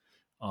就，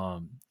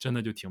真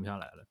的就停不下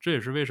来了。这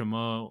也是为什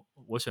么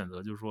我选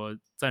择就是说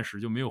暂时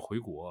就没有回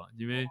国，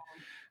因为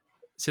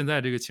现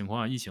在这个情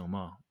况，疫情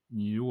嘛，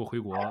你如果回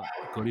国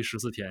隔离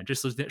14天，这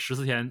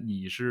14天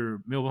你是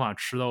没有办法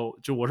吃到，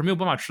就我是没有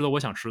办法吃到我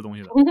想吃的东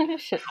西的，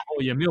是然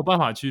后也没有办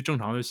法去正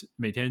常的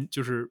每天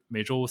就是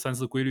每周3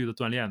次规律的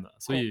锻炼的，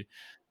所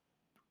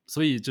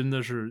以真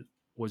的是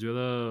我觉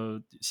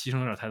得牺牲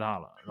有点太大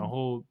了。然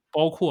后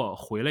包括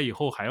回来以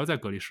后还要再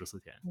隔离14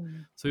天，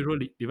所以说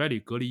里外里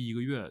隔离1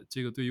个月，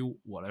这个对于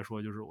我来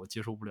说就是我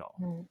接受不了。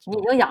你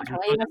已经养成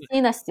了一个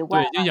新的习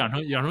惯对，了，已经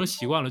养成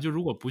习惯了。就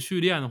如果不去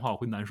练的话，我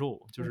会难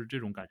受，就是这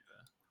种感觉。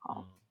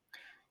好，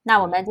那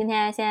我们今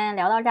天先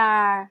聊到这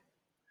儿。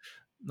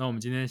那我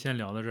们今天先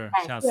聊到这儿，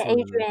下感谢次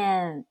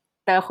Adrian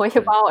等回去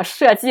帮我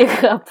设计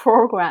个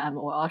program，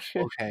 我要是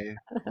OK，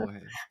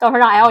到时候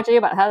让 LG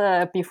把他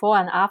的 before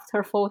and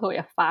after photo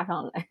也发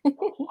上来。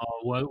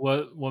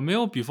我没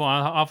有 before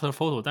and after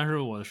photo， 但是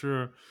我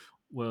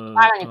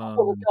发了你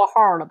裤子掉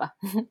号了吧？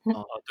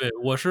对，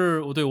我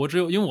只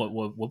有因为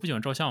我不喜欢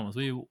照相嘛，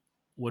所以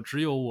我只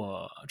有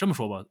我这么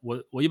说吧，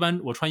我一般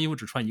我穿衣服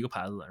只穿一个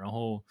牌子，然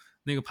后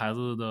那个牌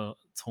子的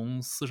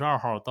从42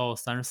号到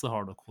34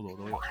号的裤子我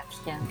都有。哇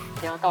天，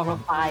行，到时候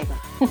发一个。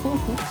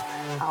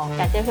好，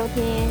感谢收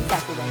听，下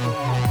期再见。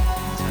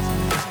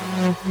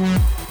下次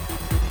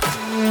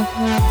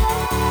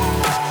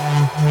见。